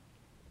from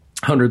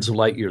hundreds of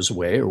light years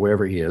away or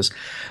wherever he is,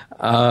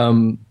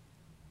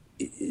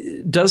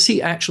 does he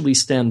actually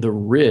stand the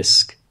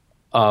risk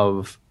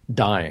of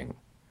dying?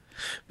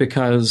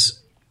 Because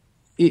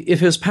if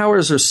his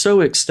powers are so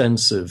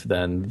extensive,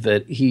 then,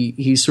 that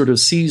he sort of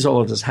sees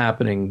all of this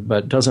happening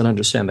but doesn't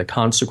understand the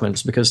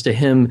consequence, because to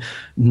him,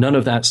 none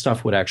of that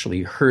stuff would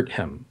actually hurt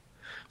him.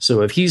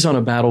 So if he's on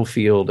a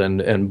battlefield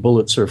and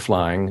bullets are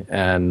flying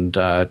and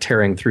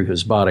tearing through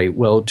his body,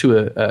 well,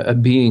 to a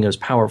being as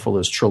powerful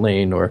as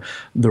Trelane, or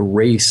the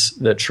race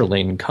that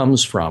Trelane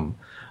comes from,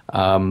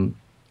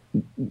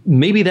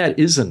 maybe that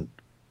isn't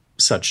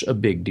such a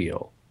big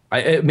deal.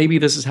 Maybe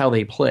this is how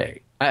they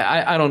play.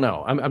 I don't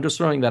know. I'm just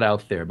throwing that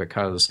out there,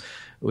 because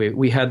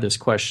we had this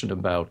question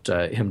about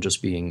him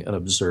just being an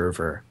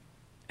observer,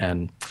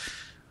 and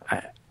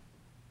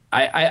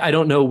I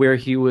don't know where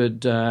he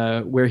would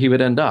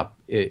end up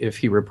if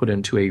he were put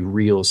into a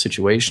real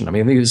situation. I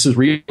mean, I think this is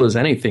real as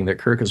anything, that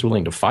Kirk is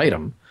willing to fight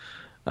him,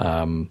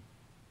 but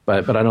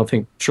I don't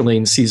think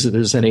Trelane sees it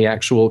as any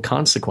actual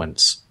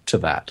consequence to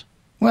that.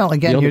 Well,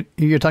 again,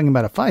 you're talking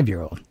about a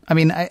 5-year-old. I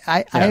mean,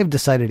 I have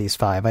decided he's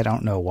 5. I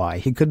don't know why.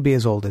 He could be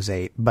as old as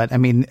 8, but I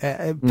mean,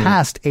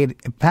 past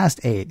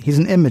 8, he's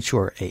an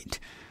immature 8.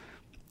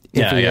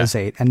 If he is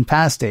 8, and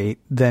past 8,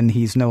 then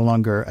he's no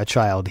longer a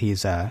child.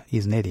 He's an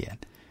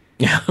idiot.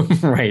 Yeah,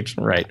 right.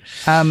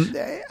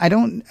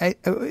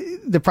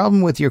 The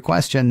problem with your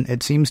question,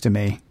 it seems to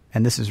me,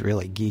 and this is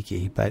really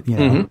geeky, but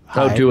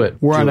hi, do it.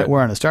 We're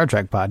on a Star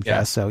Trek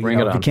podcast, so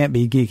you can't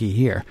be geeky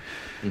here.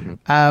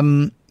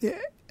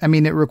 I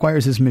mean, it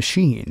requires his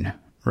machine,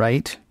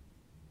 right?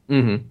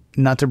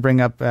 Not to bring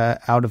up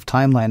out of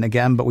timeline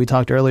again, but we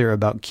talked earlier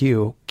about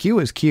Q. Q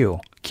is Q.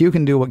 Q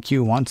can do what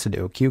Q wants to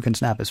do. Q can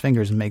snap his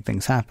fingers and make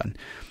things happen.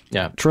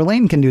 Yeah.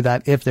 Trelane can do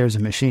that if there's a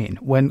machine.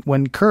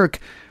 When Kirk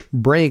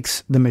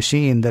breaks the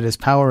machine that is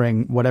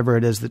powering whatever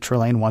it is that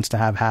Trelane wants to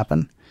have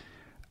happen,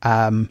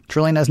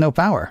 Trelane has no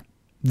power.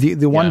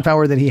 The one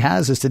power that he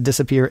has is to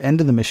disappear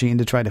into the machine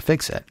to try to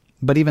fix it.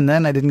 But even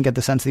then, I didn't get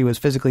the sense that he was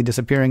physically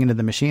disappearing into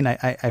the machine.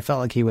 I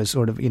felt like he was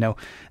sort of,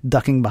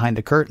 ducking behind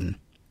a curtain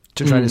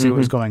to try to see what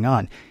was going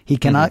on. He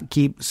cannot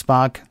keep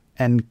Spock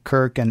and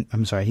Kirk and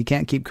he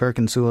can't keep Kirk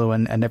and Sulu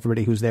and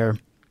everybody who's there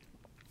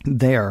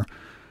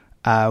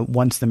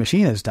once the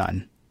machine is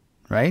done,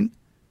 right?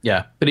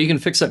 Yeah, but he can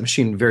fix that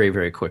machine very,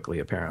 very quickly,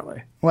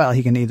 apparently. Well,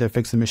 he can either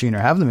fix the machine or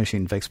have the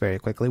machine fixed very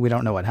quickly. We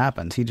don't know what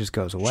happens. He just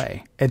goes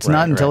away. It's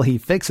not until he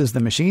fixes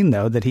the machine,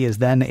 though, that he is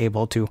then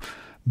able to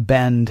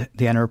bend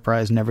the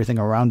Enterprise and everything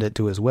around it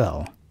to his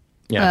will.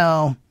 Yeah.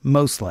 Well,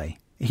 mostly.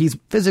 He's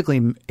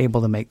physically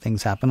able to make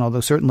things happen,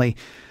 although certainly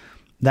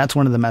that's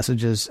one of the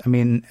messages. I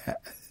mean,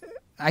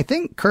 I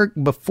think Kirk,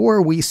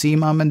 before we see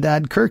Mom and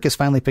Dad, Kirk is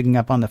finally picking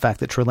up on the fact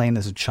that Trelane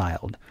is a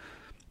child.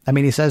 I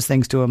mean, he says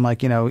things to him like,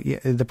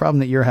 the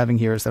problem that you're having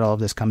here is that all of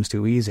this comes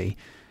too easy.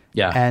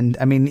 Yeah. And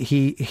I mean,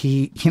 he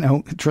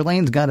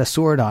Trelane's got a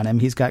sword on him.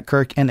 He's got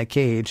Kirk in a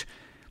cage,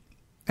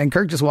 and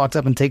Kirk just walks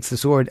up and takes the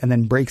sword and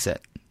then breaks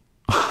it.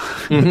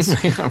 Right,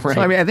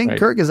 so, I mean, I think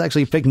Kirk is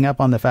actually picking up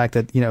on the fact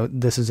that,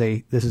 this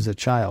is a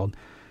child.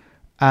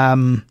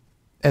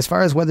 As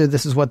far as whether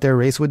this is what their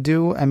race would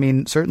do, I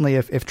mean, certainly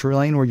if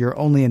Trelane were your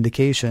only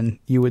indication,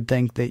 you would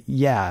think that,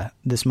 yeah,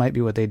 this might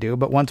be what they do.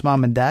 But once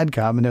Mom and Dad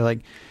come and they're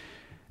like,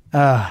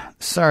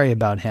 sorry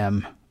about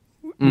him.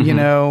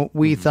 Mm-hmm.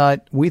 We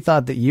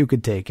thought that you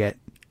could take it.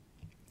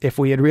 If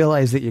we had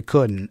realized that you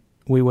couldn't,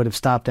 we would have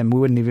stopped him. We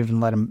wouldn't have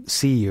even let him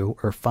see you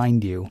or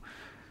find you.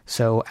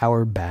 So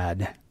our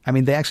bad. I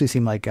mean, they actually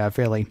seem like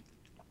fairly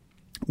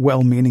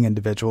well-meaning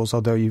individuals,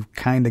 although you've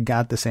kind of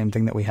got the same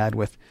thing that we had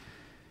with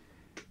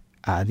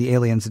the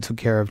aliens that took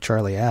care of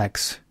Charlie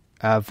X,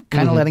 of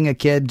kind of letting a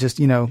kid just,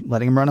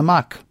 letting him run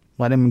amok,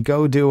 let him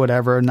go do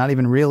whatever, not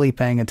even really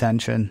paying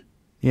attention.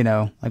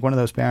 Like one of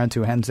those parents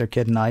who hands their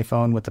kid an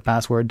iPhone with the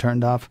password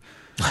turned off.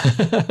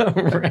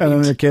 Right. And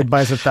then their kid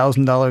buys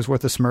 $1,000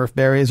 worth of Smurf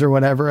berries or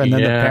whatever. And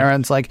then the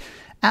parent's like,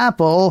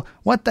 Apple,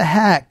 what the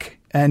heck?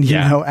 And,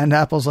 and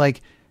Apple's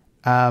like,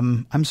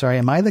 I'm sorry,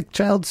 am I the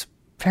child's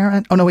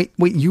parent? Oh, no, wait,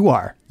 you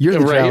are. You're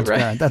the child's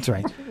parent. That's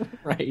right.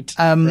 Right.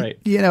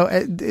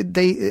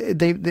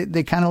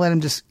 They kind of let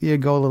him just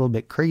go a little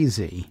bit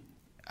crazy.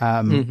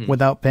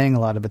 Without paying a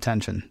lot of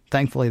attention.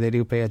 Thankfully, they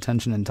do pay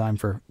attention in time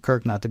for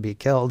Kirk not to be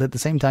killed. At the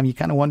same time, you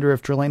kind of wonder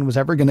if Trelane was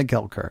ever going to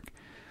kill Kirk,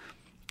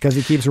 because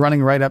he keeps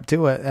running right up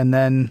to it. And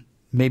then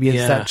maybe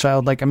it's that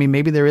childlike. I mean,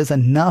 maybe there is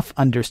enough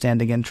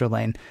understanding in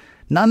Trelane,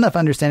 not enough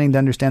understanding to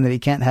understand that he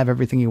can't have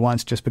everything he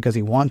wants just because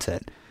he wants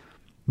it,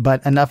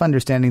 but enough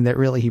understanding that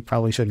really he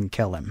probably shouldn't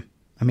kill him.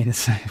 I mean,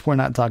 we're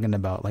not talking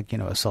about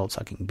a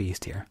salt-sucking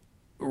beast here.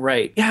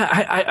 Right.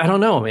 Yeah, I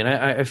don't know. I mean,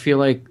 I feel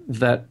like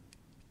that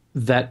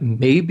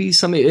may be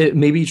something.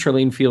 Maybe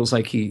Trelane feels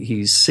like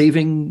he's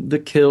saving the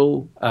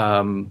kill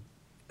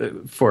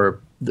for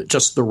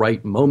just the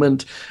right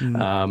moment.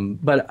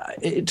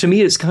 But to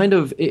me,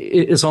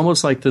 it's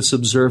almost like this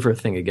observer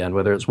thing again,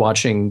 whether it's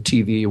watching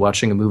TV,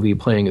 watching a movie,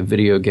 playing a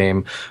video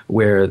game,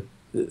 where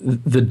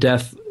the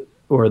death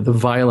or the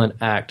violent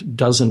act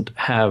doesn't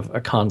have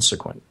a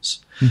consequence.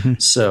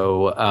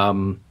 So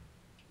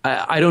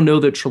I don't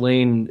know that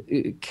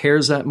Trelane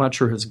cares that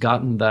much or has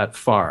gotten that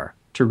far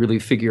to really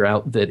figure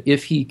out that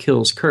if he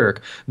kills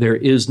Kirk, there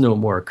is no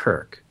more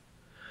Kirk.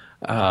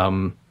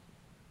 Because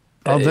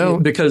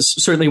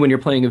certainly when you're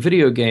playing a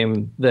video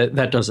game,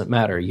 that doesn't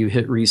matter. You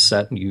hit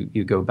reset and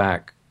you go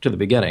back to the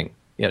beginning.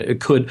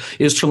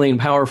 Is Trelane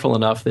powerful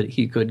enough that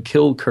he could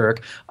kill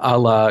Kirk, a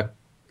la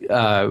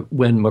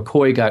when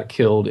McCoy got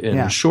killed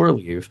in Shore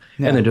Leave,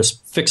 and then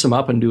just fix him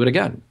up and do it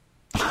again?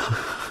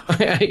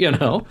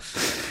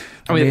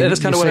 I mean, that's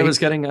kind of what I was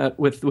getting at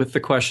with the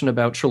question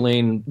about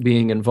Trelane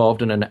being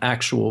involved in an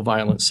actual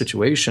violent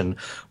situation.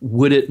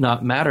 Would it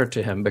not matter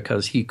to him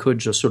because he could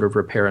just sort of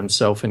repair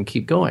himself and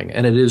keep going?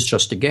 And it is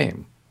just a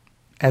game.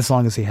 As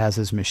long as he has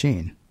his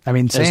machine. I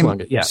mean,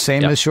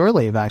 same as Shore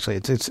Leave, actually.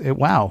 It's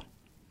wow.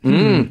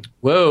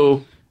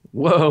 Whoa.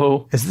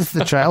 Is this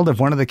the child of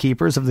one of the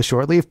keepers of the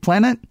Shore Leave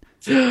planet?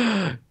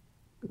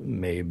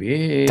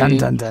 Maybe. Dun,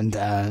 dun, dun,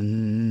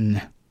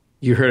 dun.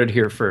 You heard it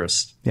here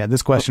first. Yeah,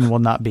 this question will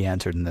not be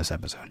answered in this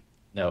episode.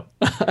 No.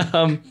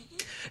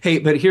 Hey,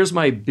 but here's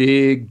my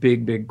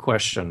big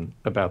question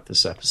about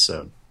this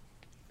episode.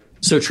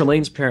 So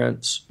Trelane's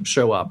parents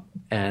show up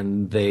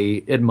and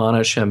they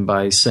admonish him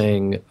by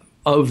saying,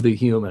 of the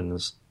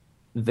humans,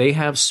 they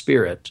have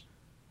spirit,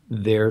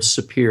 they're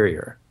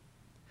superior.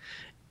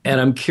 And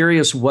I'm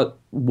curious what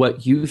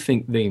you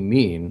think they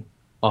mean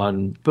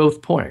on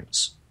both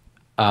points.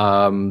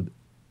 To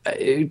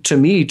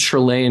me,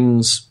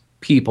 Trelane's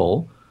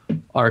people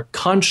are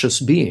conscious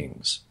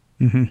beings.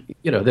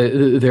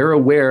 They're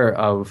aware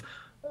of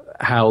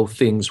how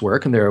things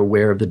work, and they're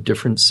aware of the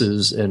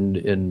differences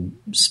in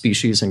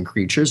species and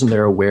creatures, and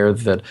they're aware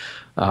that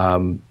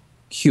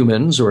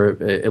humans,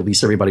 or at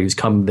least everybody who's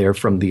come there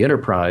from the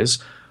Enterprise,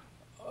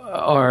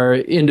 are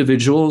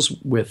individuals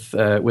with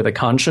a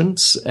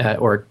conscience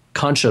or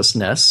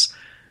consciousness,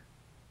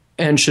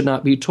 and should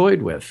not be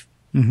toyed with.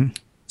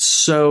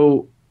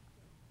 So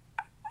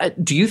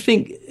do you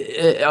think,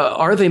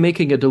 are they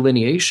making a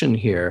delineation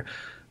here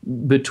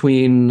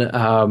between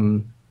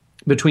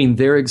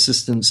their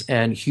existence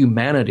and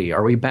humanity?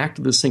 Are we back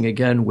to this thing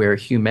again where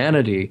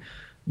humanity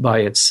by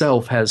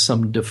itself has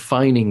some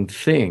defining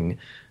thing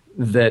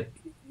that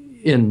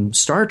in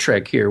Star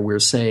Trek here we're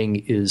saying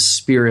is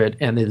spirit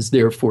and is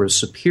therefore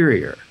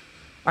superior.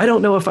 I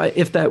don't know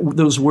if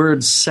those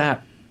words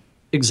sat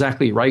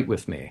exactly right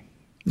with me.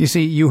 You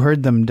see, you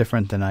heard them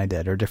different than I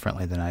did, or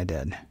differently than I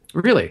did.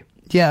 Really?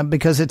 Yeah,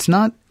 because it's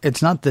not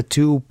the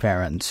two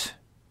parents.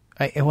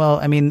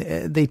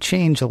 They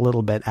change a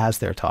little bit as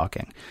they're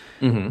talking.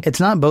 Mm-hmm. It's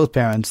not both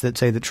parents that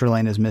say that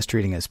Trelane is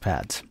mistreating his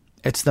pets.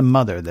 It's the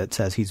mother that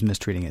says he's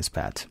mistreating his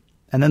pets.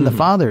 And then the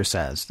father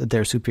says that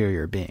they're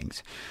superior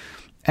beings.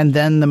 And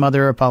then the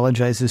mother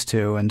apologizes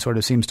too and sort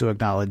of seems to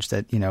acknowledge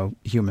that,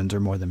 humans are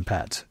more than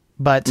pets.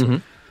 But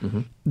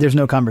there's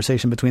no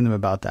conversation between them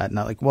about that.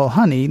 Not like, well,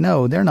 honey,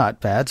 no, they're not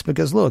pets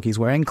because look, he's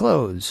wearing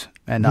clothes.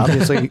 And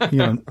obviously,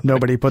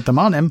 nobody put them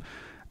on him.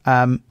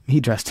 He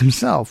dressed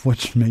himself,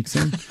 which makes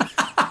him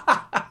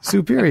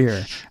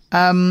superior.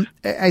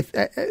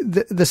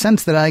 The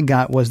sense that I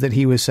got was that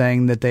he was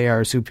saying that they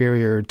are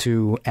superior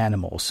to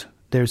animals.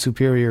 They're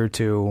superior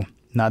to,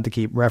 not to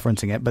keep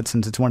referencing it, but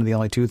since it's one of the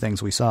only two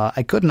things we saw,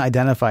 I couldn't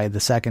identify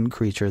the second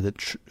creature that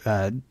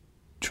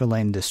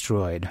Trelane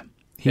destroyed.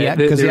 He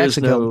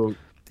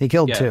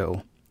killed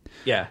two.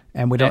 Yeah.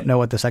 And we don't know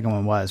what the second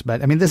one was.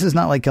 But, this is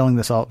not like killing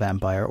the salt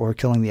vampire or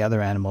killing the other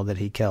animal that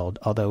he killed,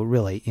 although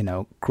really,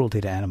 cruelty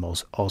to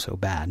animals, also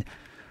bad.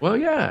 Well,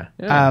 yeah.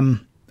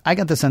 I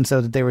got the sense,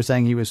 though, that they were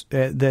saying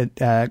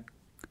that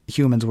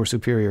humans were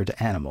superior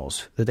to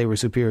animals, that they were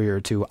superior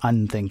to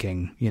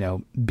unthinking,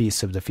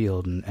 beasts of the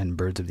field and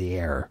birds of the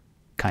air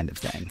kind of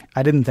thing.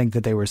 I didn't think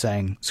that they were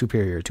saying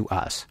superior to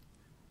us.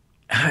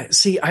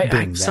 See,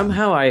 I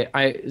somehow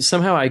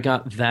I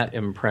got that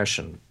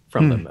impression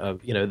from them.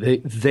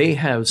 They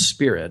have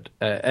spirit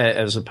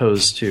as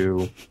opposed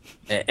to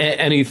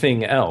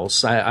anything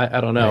else. I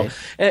don't know.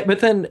 Right.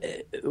 But then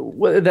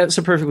that's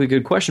a perfectly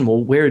good question.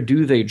 Well, where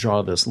do they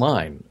draw this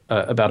line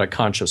about a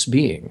conscious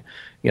being?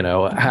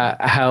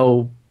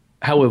 How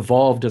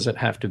evolved does it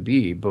have to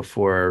be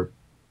before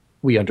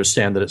we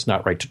understand that it's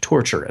not right to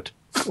torture it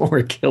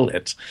or kill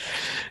it?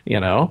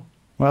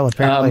 Well,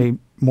 apparently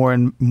more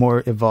and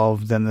more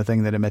evolved than the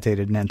thing that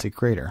imitated Nancy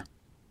Crater.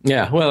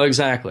 Yeah, well,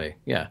 exactly.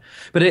 Yeah.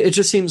 But it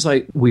just seems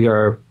like we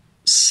are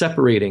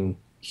separating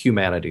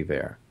humanity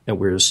there. And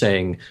we're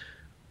saying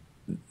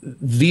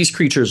these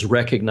creatures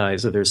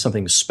recognize that there's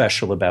something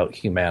special about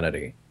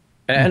humanity.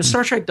 And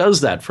Star Trek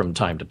does that from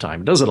time to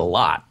time. It does it a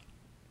lot,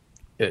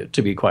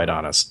 to be quite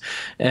honest.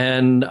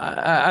 And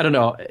I don't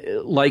know,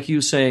 like you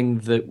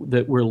saying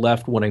that we're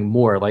left wanting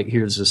more, like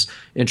here's this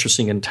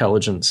interesting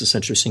intelligence, this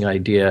interesting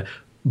idea,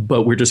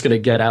 but we're just going to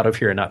get out of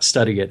here and not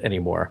study it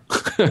anymore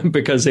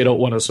because they don't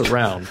want us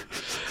around.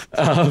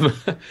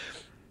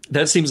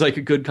 That seems like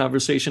a good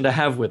conversation to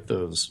have with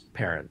those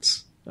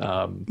parents.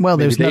 Well,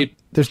 there's not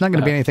going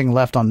to be anything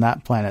left on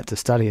that planet to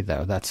study,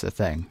 though. That's the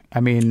thing.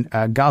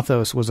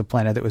 Gothos was a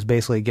planet that was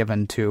basically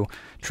given to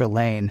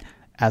Trelane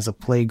as a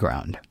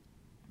playground.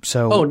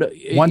 So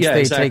once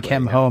they take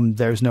him home,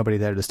 there's nobody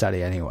there to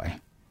study anyway.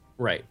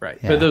 Right. Yeah.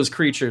 But those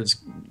creatures,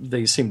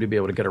 they seem to be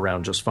able to get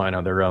around just fine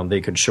on their own.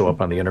 They could show up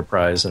on the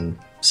Enterprise and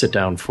sit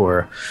down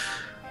for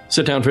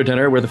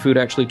dinner where the food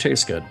actually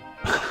tastes good.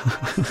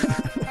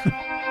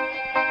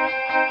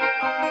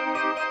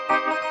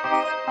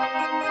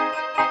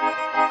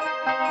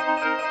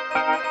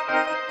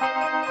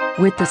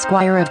 With the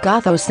Squire of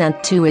Gothos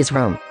sent to his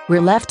room, we're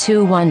left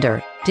to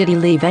wonder, did he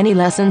leave any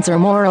lessons or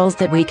morals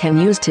that we can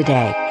use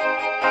today?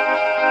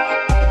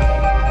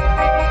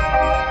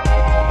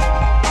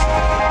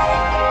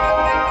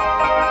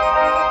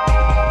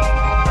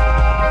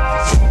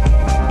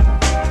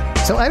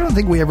 So I don't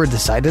think we ever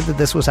decided that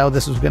this was how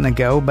this was going to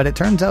go, but it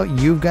turns out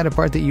you've got a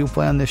part that you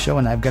play on this show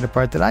and I've got a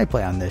part that I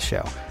play on this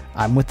show.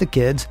 I'm with the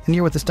kids and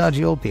you're with the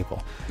stodgy old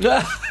people.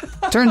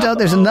 Turns out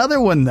there's another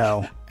one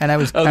though. And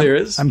there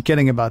is? I'm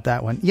kidding about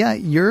that one. Yeah,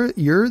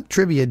 you're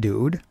trivia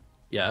dude.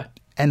 Yeah.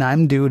 And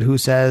I'm dude who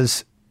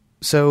says,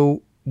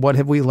 so what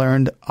have we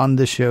learned on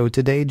the show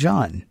today,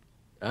 John?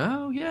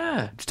 Oh,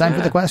 yeah. It's time for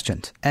the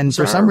questions. And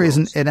for some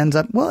reason, it ends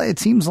up, well, it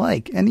seems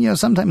like, and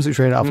sometimes we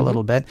trade off a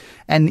little bit.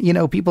 And,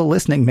 people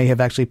listening may have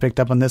actually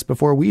picked up on this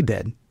before we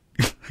did.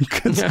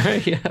 Because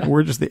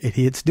we're just the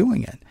idiots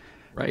doing it.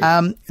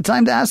 Right. It's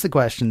time to ask the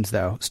questions,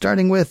 though,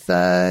 starting with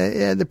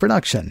the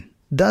production.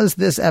 Does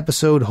this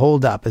episode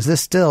hold up? Is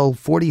this still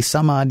 40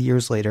 some odd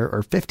years later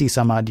or 50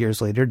 some odd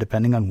years later,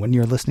 depending on when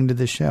you're listening to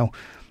this show?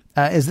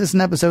 Is this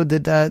an episode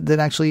that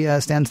actually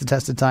stands the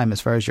test of time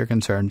as far as you're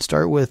concerned?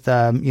 Start with,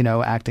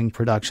 acting,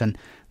 production,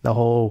 the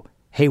whole,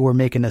 hey, we're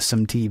making us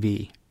some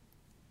TV.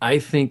 I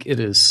think it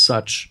is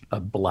such a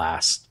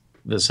blast,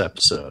 this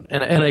episode.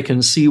 And I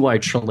can see why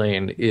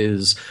Trelane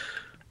is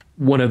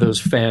one of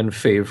those fan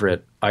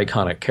favorite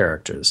iconic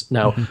characters.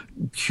 Now,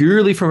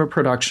 purely from a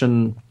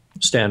production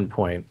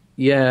standpoint,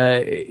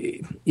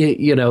 the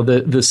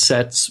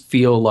sets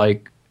feel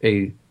like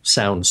a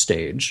sound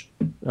stage.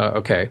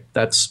 Okay,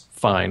 that's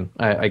fine.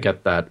 I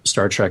get that.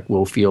 Star Trek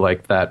will feel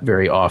like that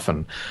very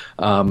often.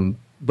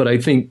 But I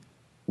think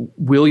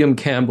William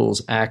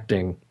Campbell's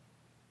acting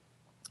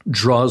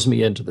draws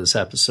me into this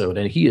episode.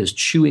 And he is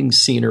chewing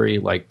scenery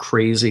like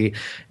crazy.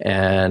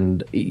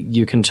 And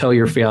you can tell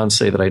your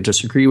fiance that I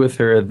disagree with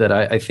her, that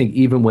I think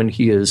even when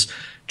he is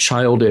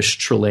childish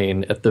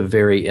Trelane at the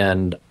very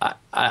end,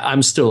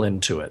 I'm still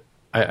into it.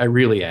 I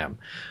really am.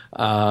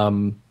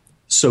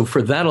 So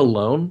for that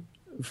alone,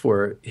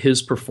 for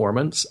his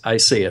performance, I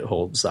say it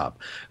holds up.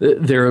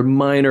 There are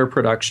minor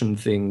production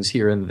things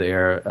here and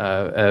there,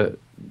 a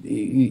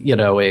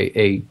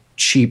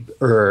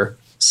cheaper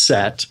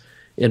set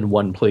in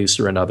one place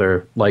or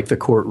another, like the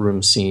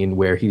courtroom scene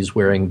where he's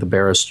wearing the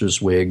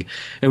barrister's wig.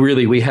 And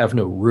really, we have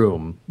no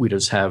room. We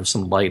just have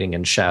some lighting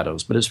and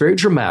shadows. But it's very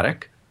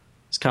dramatic.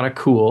 It's kind of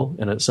cool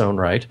in its own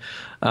right.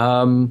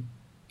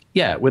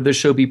 Would the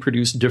show be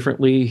produced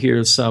differently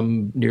here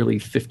some nearly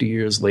 50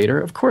 years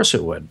later? Of course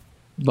it would.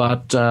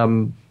 But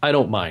I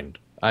don't mind.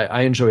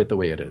 I enjoy it the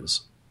way it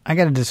is. I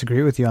got to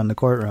disagree with you on the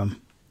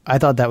courtroom. I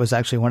thought that was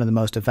actually one of the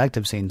most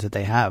effective scenes that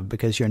they have,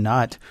 because you're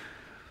not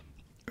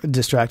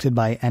distracted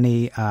by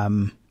any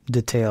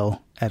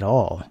detail at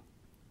all.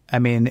 I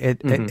mean,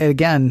 it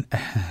again,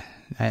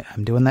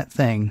 I'm doing that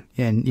thing,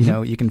 and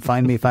you can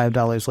find me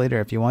 $5 later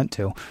if you want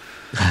to.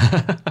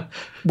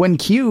 When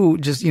Q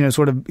just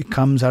sort of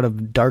comes out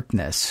of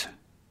darkness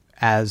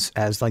as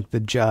like the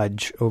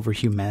judge over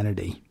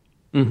humanity.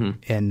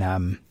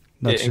 Mm-hmm.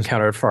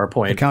 Encounter at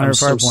Farpoint. I'm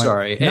so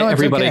sorry. No,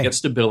 everybody okay.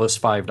 gets to bill us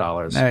 $5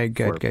 all right,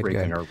 good, for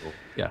breaking good. our rule.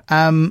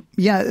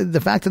 Yeah.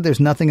 The fact that there's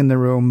nothing in the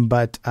room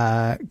but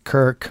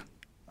Kirk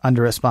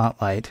under a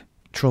spotlight,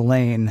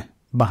 Trelane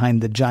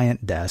behind the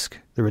giant desk,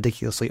 the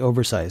ridiculously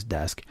oversized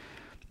desk,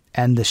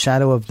 and the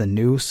shadow of the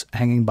noose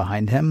hanging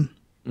behind him.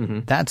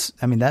 Mm-hmm.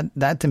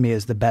 That to me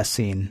is the best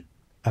scene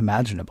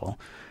imaginable.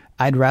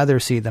 I'd rather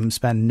see them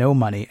spend no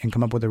money and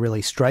come up with a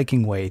really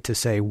striking way to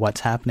say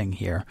what's happening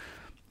here,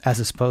 as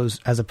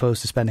opposed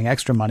to spending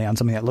extra money on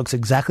something that looks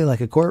exactly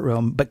like a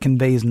courtroom but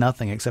conveys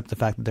nothing except the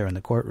fact that they're in the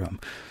courtroom.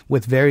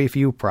 With very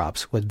few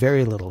props, with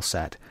very little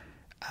set,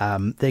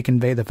 they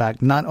convey the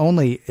fact not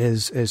only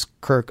is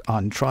Kirk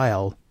on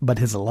trial, but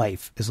his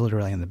life is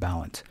literally in the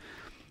balance.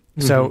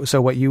 Mm-hmm.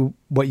 So what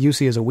you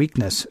see as a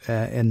weakness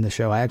in the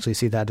show, I actually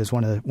see that as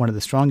one of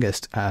the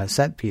strongest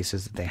set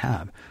pieces that they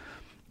have.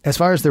 As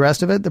far as the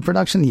rest of it, the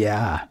production,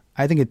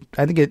 I think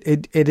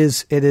it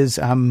is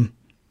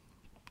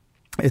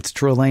it's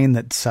Trelane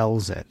that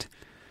sells it.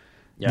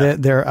 Yeah.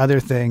 There are other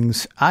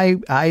things.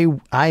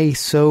 I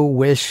so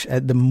wish,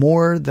 the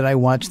more that I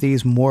watch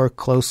these more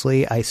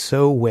closely, I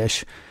so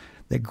wish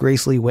that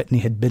Grace Lee Whitney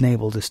had been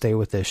able to stay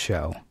with this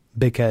show,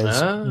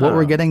 because what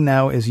we're getting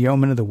now is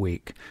Yeoman of the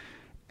Week,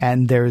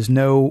 and there is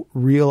no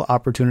real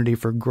opportunity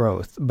for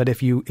growth. But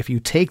if you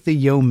take the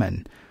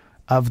Yeoman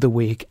of the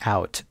Week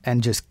out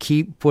and just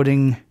keep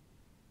putting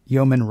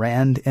Yeoman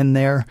Rand in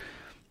there,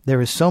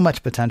 there is so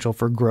much potential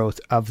for growth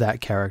of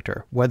that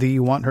character. Whether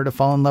you want her to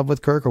fall in love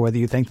with Kirk or whether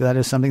you think that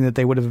is something that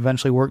they would have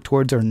eventually worked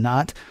towards or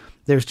not,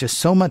 there's just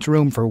so much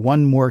room for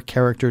one more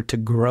character to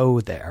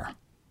grow there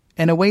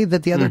in a way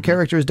that the other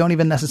characters don't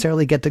even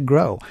necessarily get to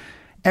grow.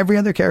 Every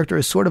other character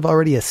is sort of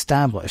already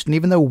established. And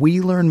even though we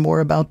learn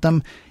more about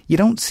them, you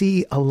don't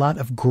see a lot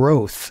of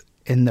growth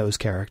in those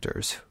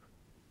characters.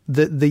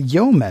 The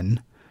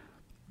Yeoman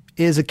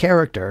is a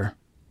character,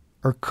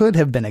 or could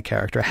have been a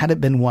character had it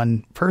been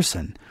one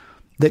person,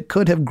 that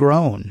could have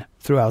grown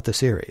throughout the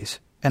series.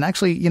 And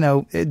actually,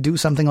 do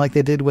something like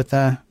they did with,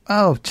 I'm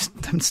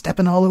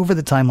stepping all over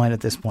the timeline at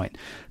this point.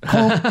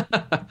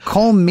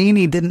 Cole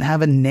Meany didn't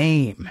have a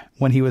name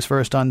when he was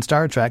first on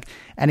Star Trek,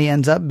 and he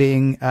ends up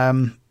being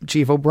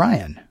Chief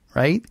O'Brien,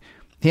 right?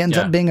 He ends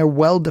up being a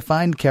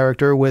well-defined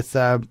character with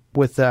a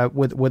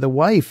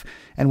wife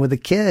and with a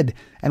kid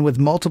and with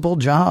multiple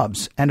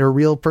jobs and a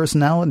real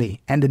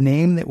personality and a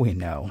name that we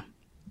know.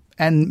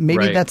 And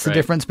maybe that's the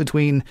difference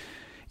between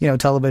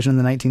television in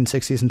the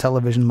 1960s and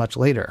television much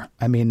later.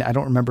 I mean, I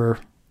don't remember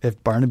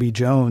if Barnaby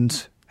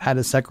Jones had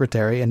a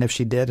secretary, and if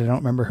she did, I don't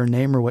remember her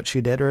name or what she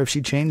did, or if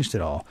she changed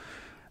it all.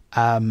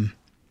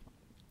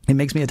 It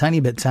makes me a tiny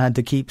bit sad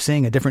to keep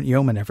seeing a different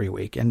Yeoman every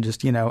week, and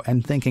just,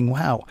 and thinking,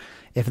 wow,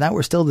 if that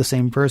were still the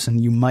same person,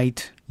 you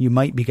might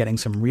be getting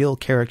some real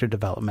character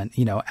development,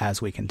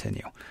 as we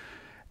continue.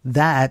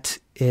 That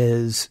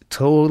is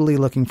totally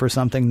looking for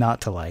something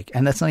not to like.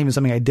 And that's not even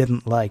something I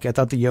didn't like. I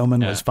thought the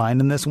Yeoman was fine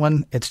in this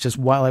one. It's just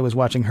while I was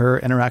watching her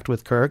interact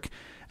with Kirk,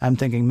 I'm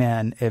thinking,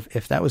 man,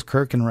 if that was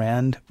Kirk and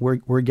Rand,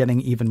 we're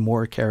getting even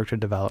more character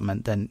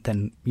development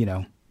than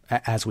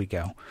as we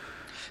go.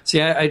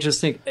 See, I just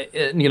think,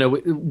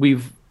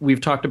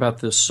 we've talked about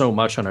this so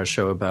much on our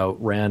show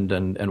about Rand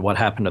and what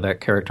happened to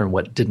that character and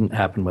what didn't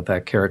happen with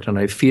that character. And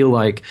I feel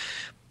like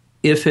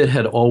if it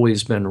had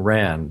always been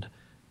Rand,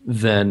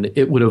 then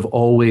it would have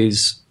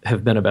always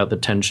have been about the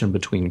tension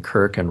between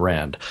Kirk and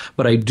Rand.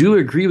 But I do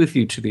agree with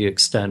you to the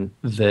extent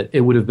that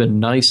it would have been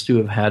nice to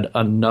have had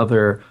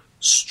another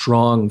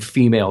strong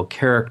female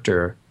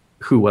character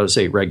who was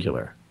a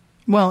regular.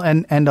 Well,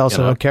 and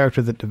also a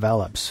character that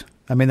develops.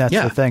 I mean, that's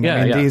the thing.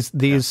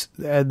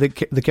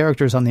 The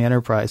characters on the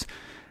Enterprise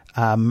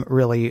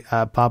really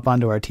pop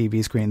onto our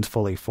TV screens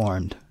fully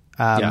formed.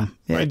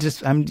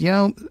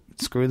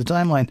 Screw the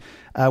timeline.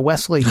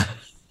 Wesley,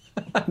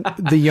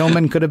 the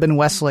yeoman could have been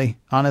Wesley.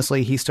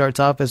 Honestly, he starts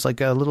off as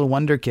like a little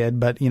wonder kid,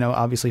 but,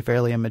 obviously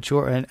fairly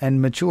immature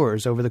and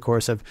matures over the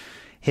course of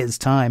his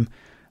time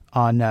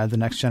on The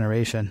Next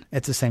Generation.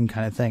 It's the same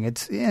kind of thing.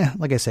 It's,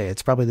 like I say,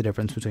 it's probably the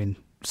difference between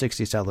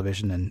 60s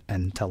television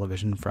and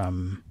television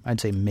from,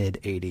 I'd say,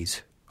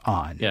 mid-80s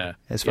on. Yeah.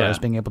 As far as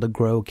being able to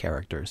grow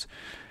characters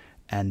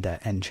and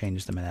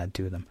change them and add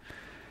to them.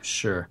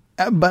 Sure.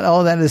 But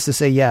all that is to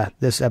say,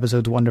 this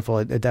episode's wonderful.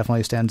 It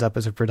definitely stands up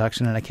as a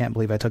production, and I can't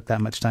believe I took that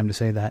much time to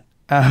say that.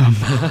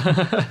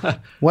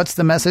 What's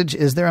the message?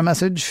 Is there a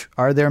message?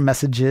 Are there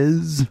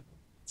messages?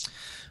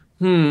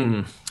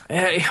 What,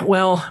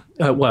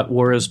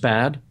 war is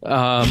bad?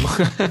 I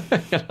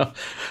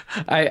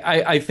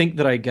think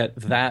that I get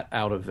that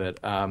out of it,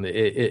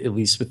 at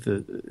least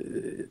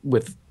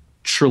with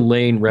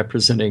Trelane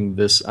representing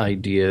this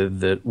idea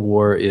that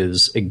war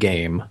is a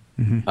game.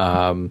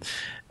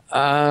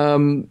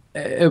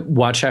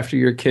 Watch after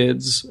your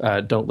kids.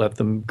 Don't let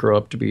them grow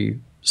up to be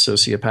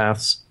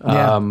sociopaths.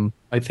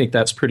 I think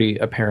that's pretty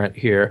apparent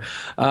here.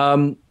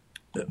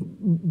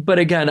 But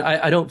again,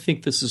 I don't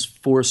think this is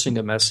forcing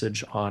a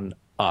message on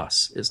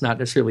us. It's not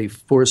necessarily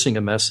forcing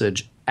a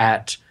message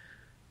at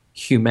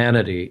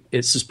humanity.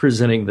 It's just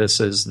presenting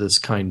this as this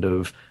kind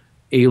of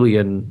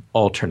alien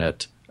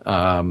alternate.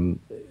 So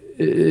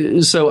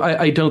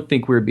I don't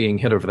think we're being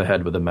hit over the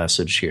head with a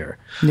message here.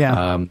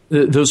 Yeah.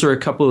 Those are a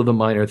couple of the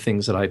minor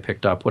things that I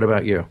picked up. What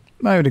about you?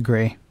 I would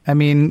agree. I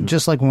mean,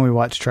 just like when we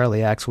watched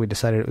Charlie X, we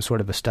decided it was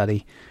sort of a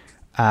study.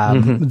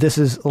 This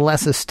is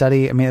less a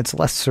study. I mean, it's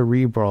less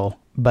cerebral,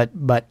 but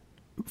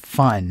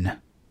fun,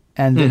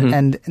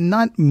 and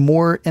not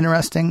more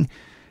interesting,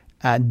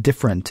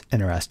 different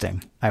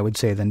interesting, I would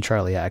say, than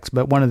Charlie X.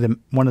 But one of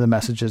the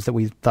messages that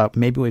we thought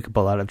maybe we could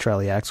pull out of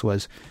Charlie X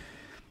was,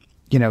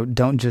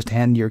 don't just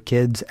hand your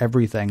kids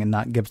everything and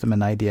not give them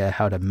an idea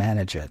how to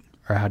manage it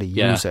or how to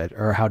use it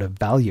or how to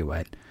value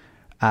it.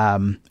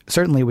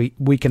 Certainly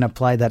we can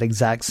apply that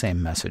exact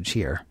same message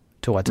here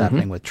to what's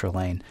happening with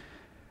Trelane.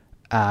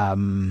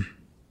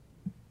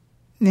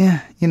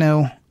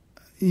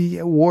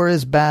 War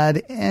is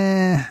bad.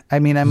 I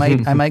mean, I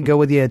might go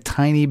with you a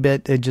tiny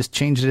bit, just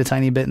change it a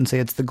tiny bit and say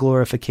it's the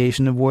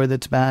glorification of war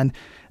that's bad.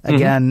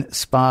 Again,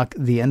 Spock,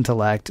 the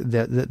intellect,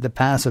 the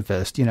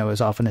pacifist,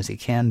 as often as he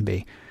can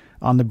be,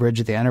 on the bridge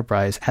of the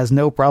Enterprise, has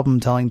no problem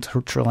telling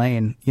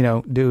Trelane,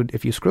 dude,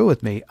 if you screw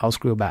with me, I'll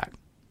screw back.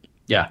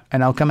 Yeah.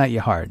 And I'll come at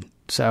you hard.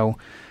 So,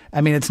 I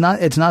mean, it's not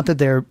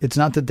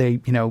that they,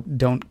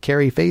 don't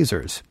carry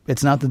phasers.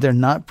 It's not that they're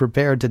not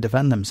prepared to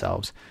defend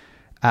themselves.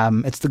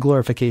 It's the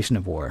glorification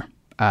of war,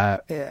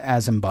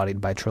 as embodied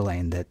by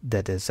Trelane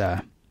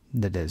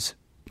that is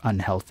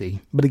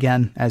unhealthy. But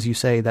again, as you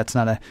say, that's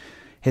not a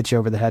hit you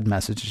over the head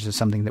message. It's just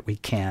something that we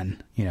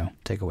can,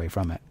 take away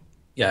from it.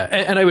 Yeah,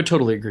 and I would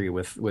totally agree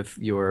with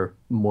your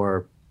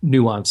more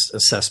nuanced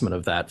assessment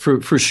of that for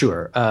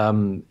sure.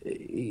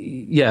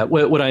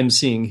 What I'm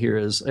seeing here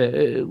is,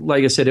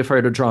 like I said, if I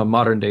were to draw a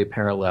modern day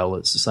parallel,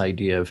 it's this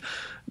idea of,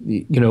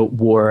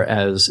 war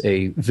as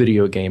a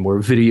video game or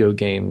video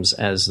games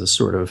as the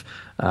sort of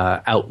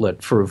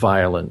outlet for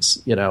violence.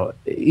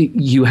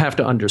 You have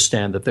to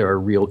understand that there are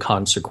real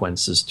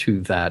consequences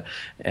to that,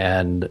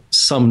 and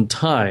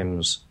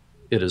sometimes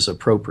it is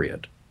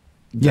appropriate.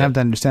 You have to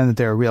understand that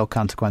there are real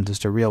consequences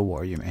to real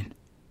war, you mean?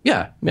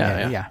 Yeah.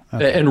 Okay.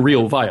 And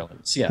real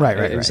violence. Yeah,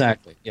 right.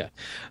 Exactly. Yeah.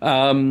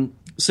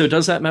 So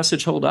does that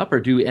message hold up, or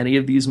do any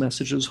of these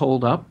messages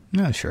hold up?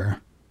 Yeah,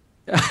 sure.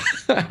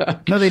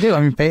 No, they do.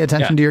 I mean, pay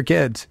attention to your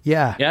kids.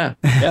 Yeah.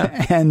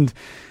 and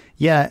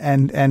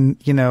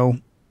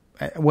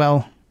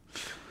well,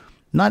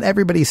 not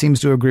everybody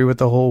seems to agree with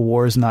the whole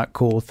war is not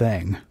cool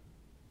thing.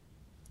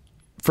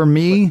 For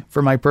me,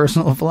 for my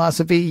personal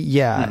philosophy,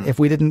 if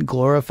we didn't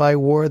glorify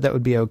war, that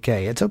would be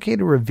okay. It's okay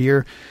to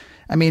revere.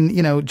 I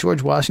mean,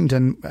 George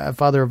Washington,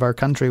 father of our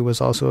country, was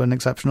also an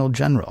exceptional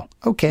general.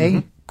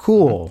 Okay,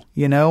 cool.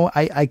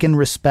 I can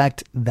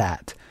respect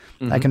that.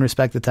 I can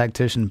respect the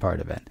tactician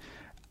part of it.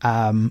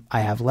 I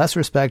have less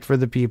respect for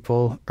the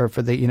people, or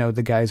for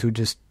the guys who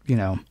just,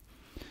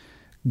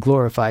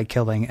 glorify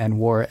killing and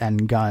war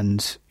and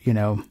guns,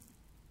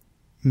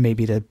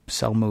 maybe to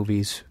sell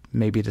movies,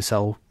 maybe to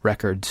sell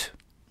records,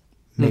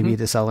 maybe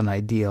to sell an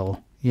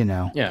ideal,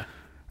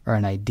 or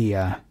an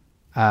idea.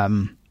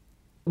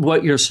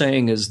 What you're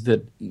saying is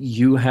that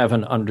you have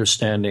an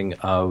understanding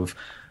of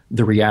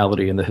the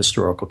reality and the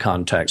historical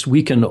context.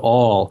 We can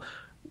all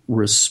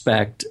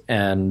respect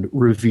and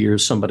revere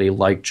somebody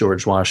like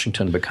George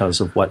Washington because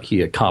of what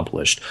he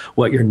accomplished.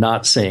 What you're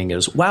not saying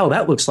is, wow,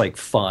 that looks like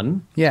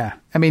fun. Yeah.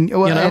 I mean,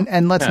 well,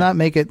 and let's not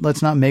make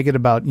it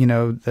about,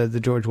 the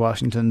George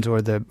Washingtons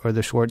or the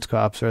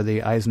Schwarzkopfs or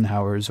the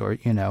Eisenhowers or,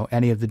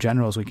 any of the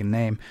generals we can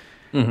name.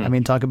 I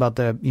mean, talk about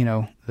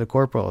the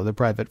corporal or the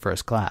private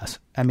first class.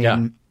 I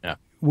mean,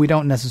 we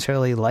don't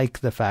necessarily like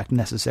the fact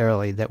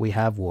necessarily that we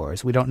have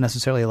wars. We don't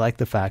necessarily like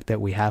the fact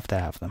that we have to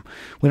have them.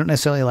 We don't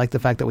necessarily like the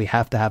fact that we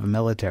have to have a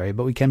military,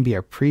 but we can be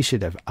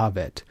appreciative of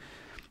it.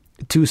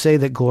 to say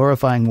that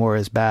glorifying war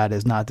is bad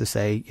is not to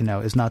say,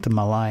 is not to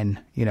malign,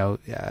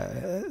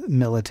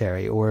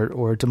 military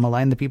or to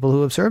malign the people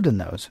who have served in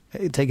those.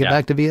 Take it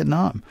back to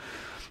Vietnam.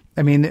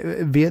 I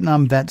mean,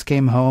 Vietnam vets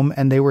came home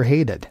and they were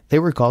hated. They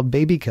were called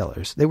baby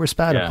killers. They were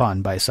spat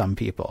upon by some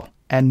people.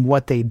 And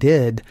what they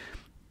did,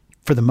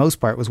 for the most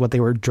part, was what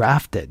they were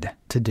drafted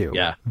to do.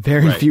 Yeah.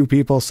 Very few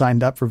people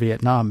signed up for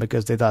Vietnam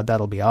because they thought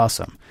that'll be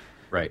awesome.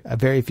 Right.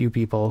 Very few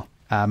people,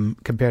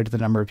 compared to the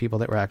number of people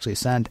that were actually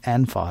sent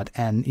and fought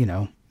and,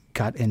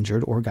 got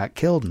injured or got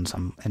killed in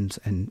some,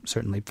 and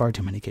certainly far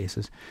too many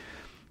cases.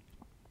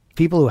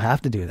 People who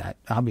have to do that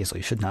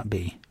obviously should not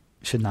be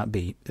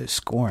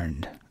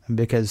scorned,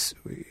 because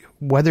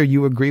whether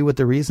you agree with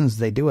the reasons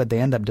they do it,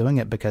 they end up doing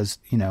it because,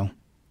 I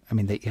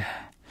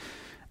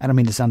don't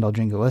mean to sound all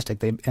jingoistic.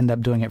 They end up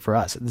doing it for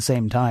us. At the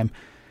same time,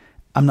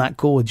 I'm not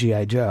cool with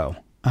G.I. Joe.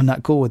 I'm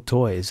not cool with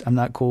toys. I'm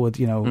not cool with,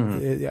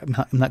 I'm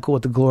not cool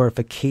with the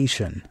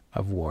glorification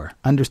of war.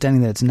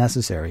 Understanding that it's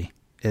necessary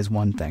is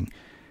one thing.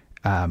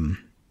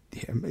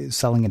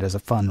 Selling it as a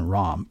fun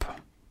romp,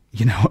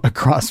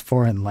 across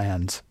foreign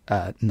lands,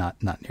 not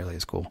nearly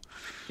as cool.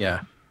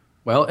 Yeah.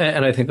 Well,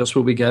 and I think that's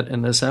what we get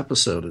in this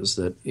episode is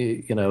that,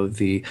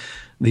 the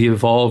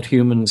evolved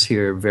humans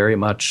here very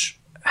much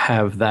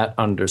have that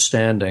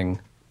understanding,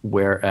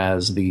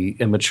 whereas the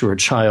immature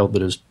child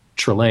that is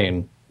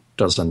Trelane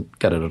doesn't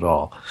get it at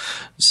all.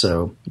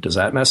 So does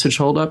that message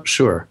hold up?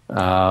 Sure.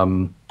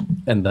 And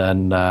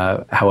then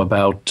how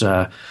about,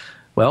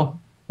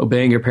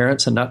 obeying your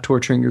parents and not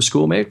torturing your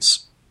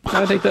schoolmates?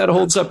 I think that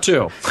holds up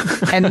too.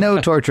 And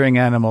no torturing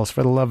animals,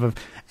 for the love of...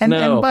 And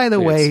by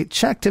the way,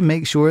 check to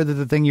make sure that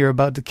the thing you're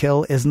about to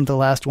kill isn't the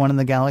last one in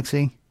the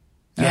galaxy.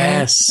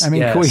 Yes. I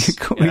mean, can we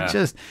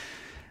just...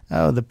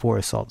 Oh, the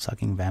poor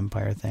salt-sucking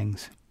vampire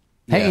things.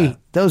 Hey,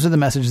 those are the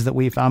messages that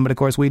we found. But of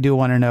course, we do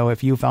want to know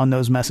if you found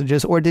those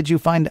messages, or did you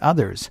find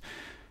others?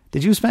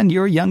 Did you spend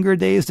your younger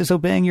days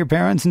disobeying your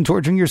parents and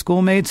torturing your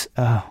schoolmates?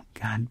 Oh,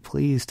 God,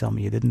 please tell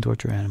me you didn't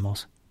torture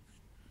animals.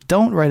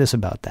 Don't write us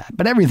about that.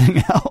 But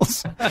everything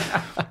else,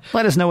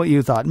 let us know what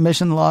you thought.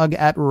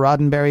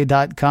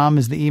 missionlog@roddenberry.com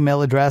is the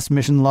email address,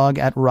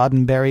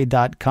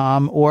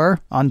 missionlog@roddenberry.com, or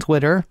on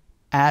Twitter,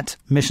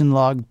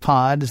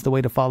 @missionlogpod is the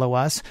way to follow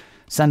us.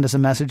 Send us a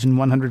message in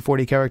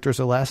 140 characters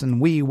or less, and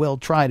we will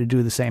try to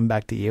do the same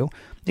back to you.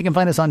 You can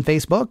find us on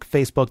Facebook,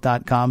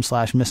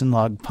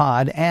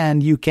 facebook.com/missionlogpod,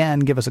 and you can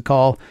give us a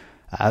call,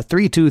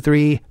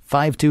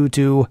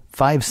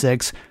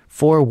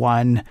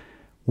 323-522-5641.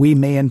 We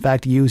may, in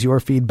fact, use your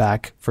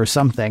feedback for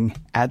something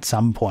at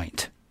some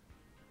point.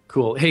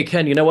 Cool. Hey,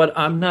 Ken, you know what?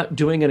 I'm not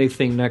doing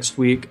anything next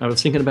week. I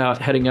was thinking about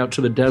heading out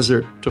to the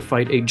desert to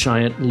fight a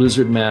giant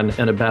lizard man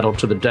in a battle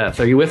to the death.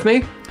 Are you with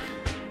me?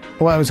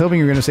 Well, I was hoping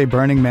you were going to say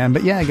Burning Man,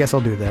 but yeah, I guess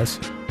I'll do this.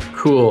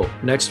 Cool.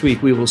 Next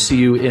week, we will see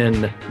you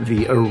in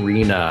the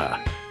arena.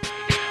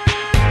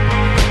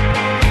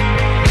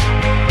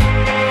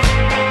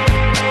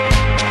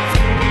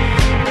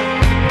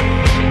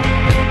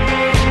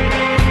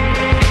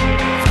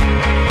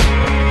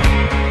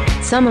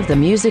 Some of the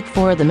music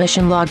for the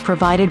Mission Log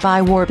provided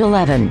by Warp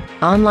 11,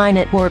 online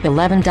at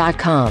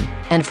warp11.com,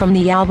 and from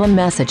the album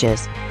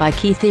Messages by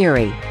Key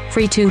Theory,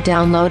 free to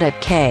download at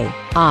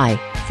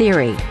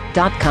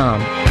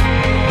kitheory.com.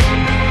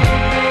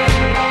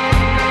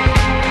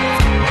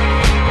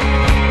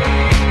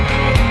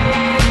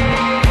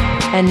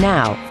 And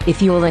now,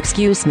 if you'll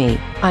excuse me,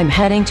 I'm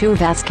heading to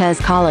Vasquez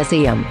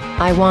Coliseum.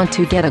 I want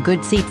to get a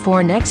good seat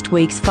for next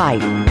week's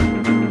fight.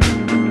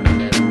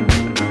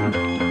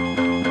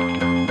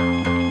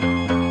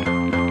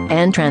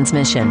 And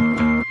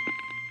transmission.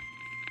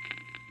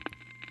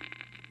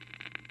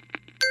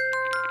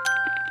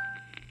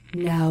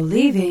 Now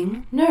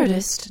leaving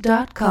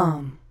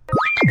Nerdist.com.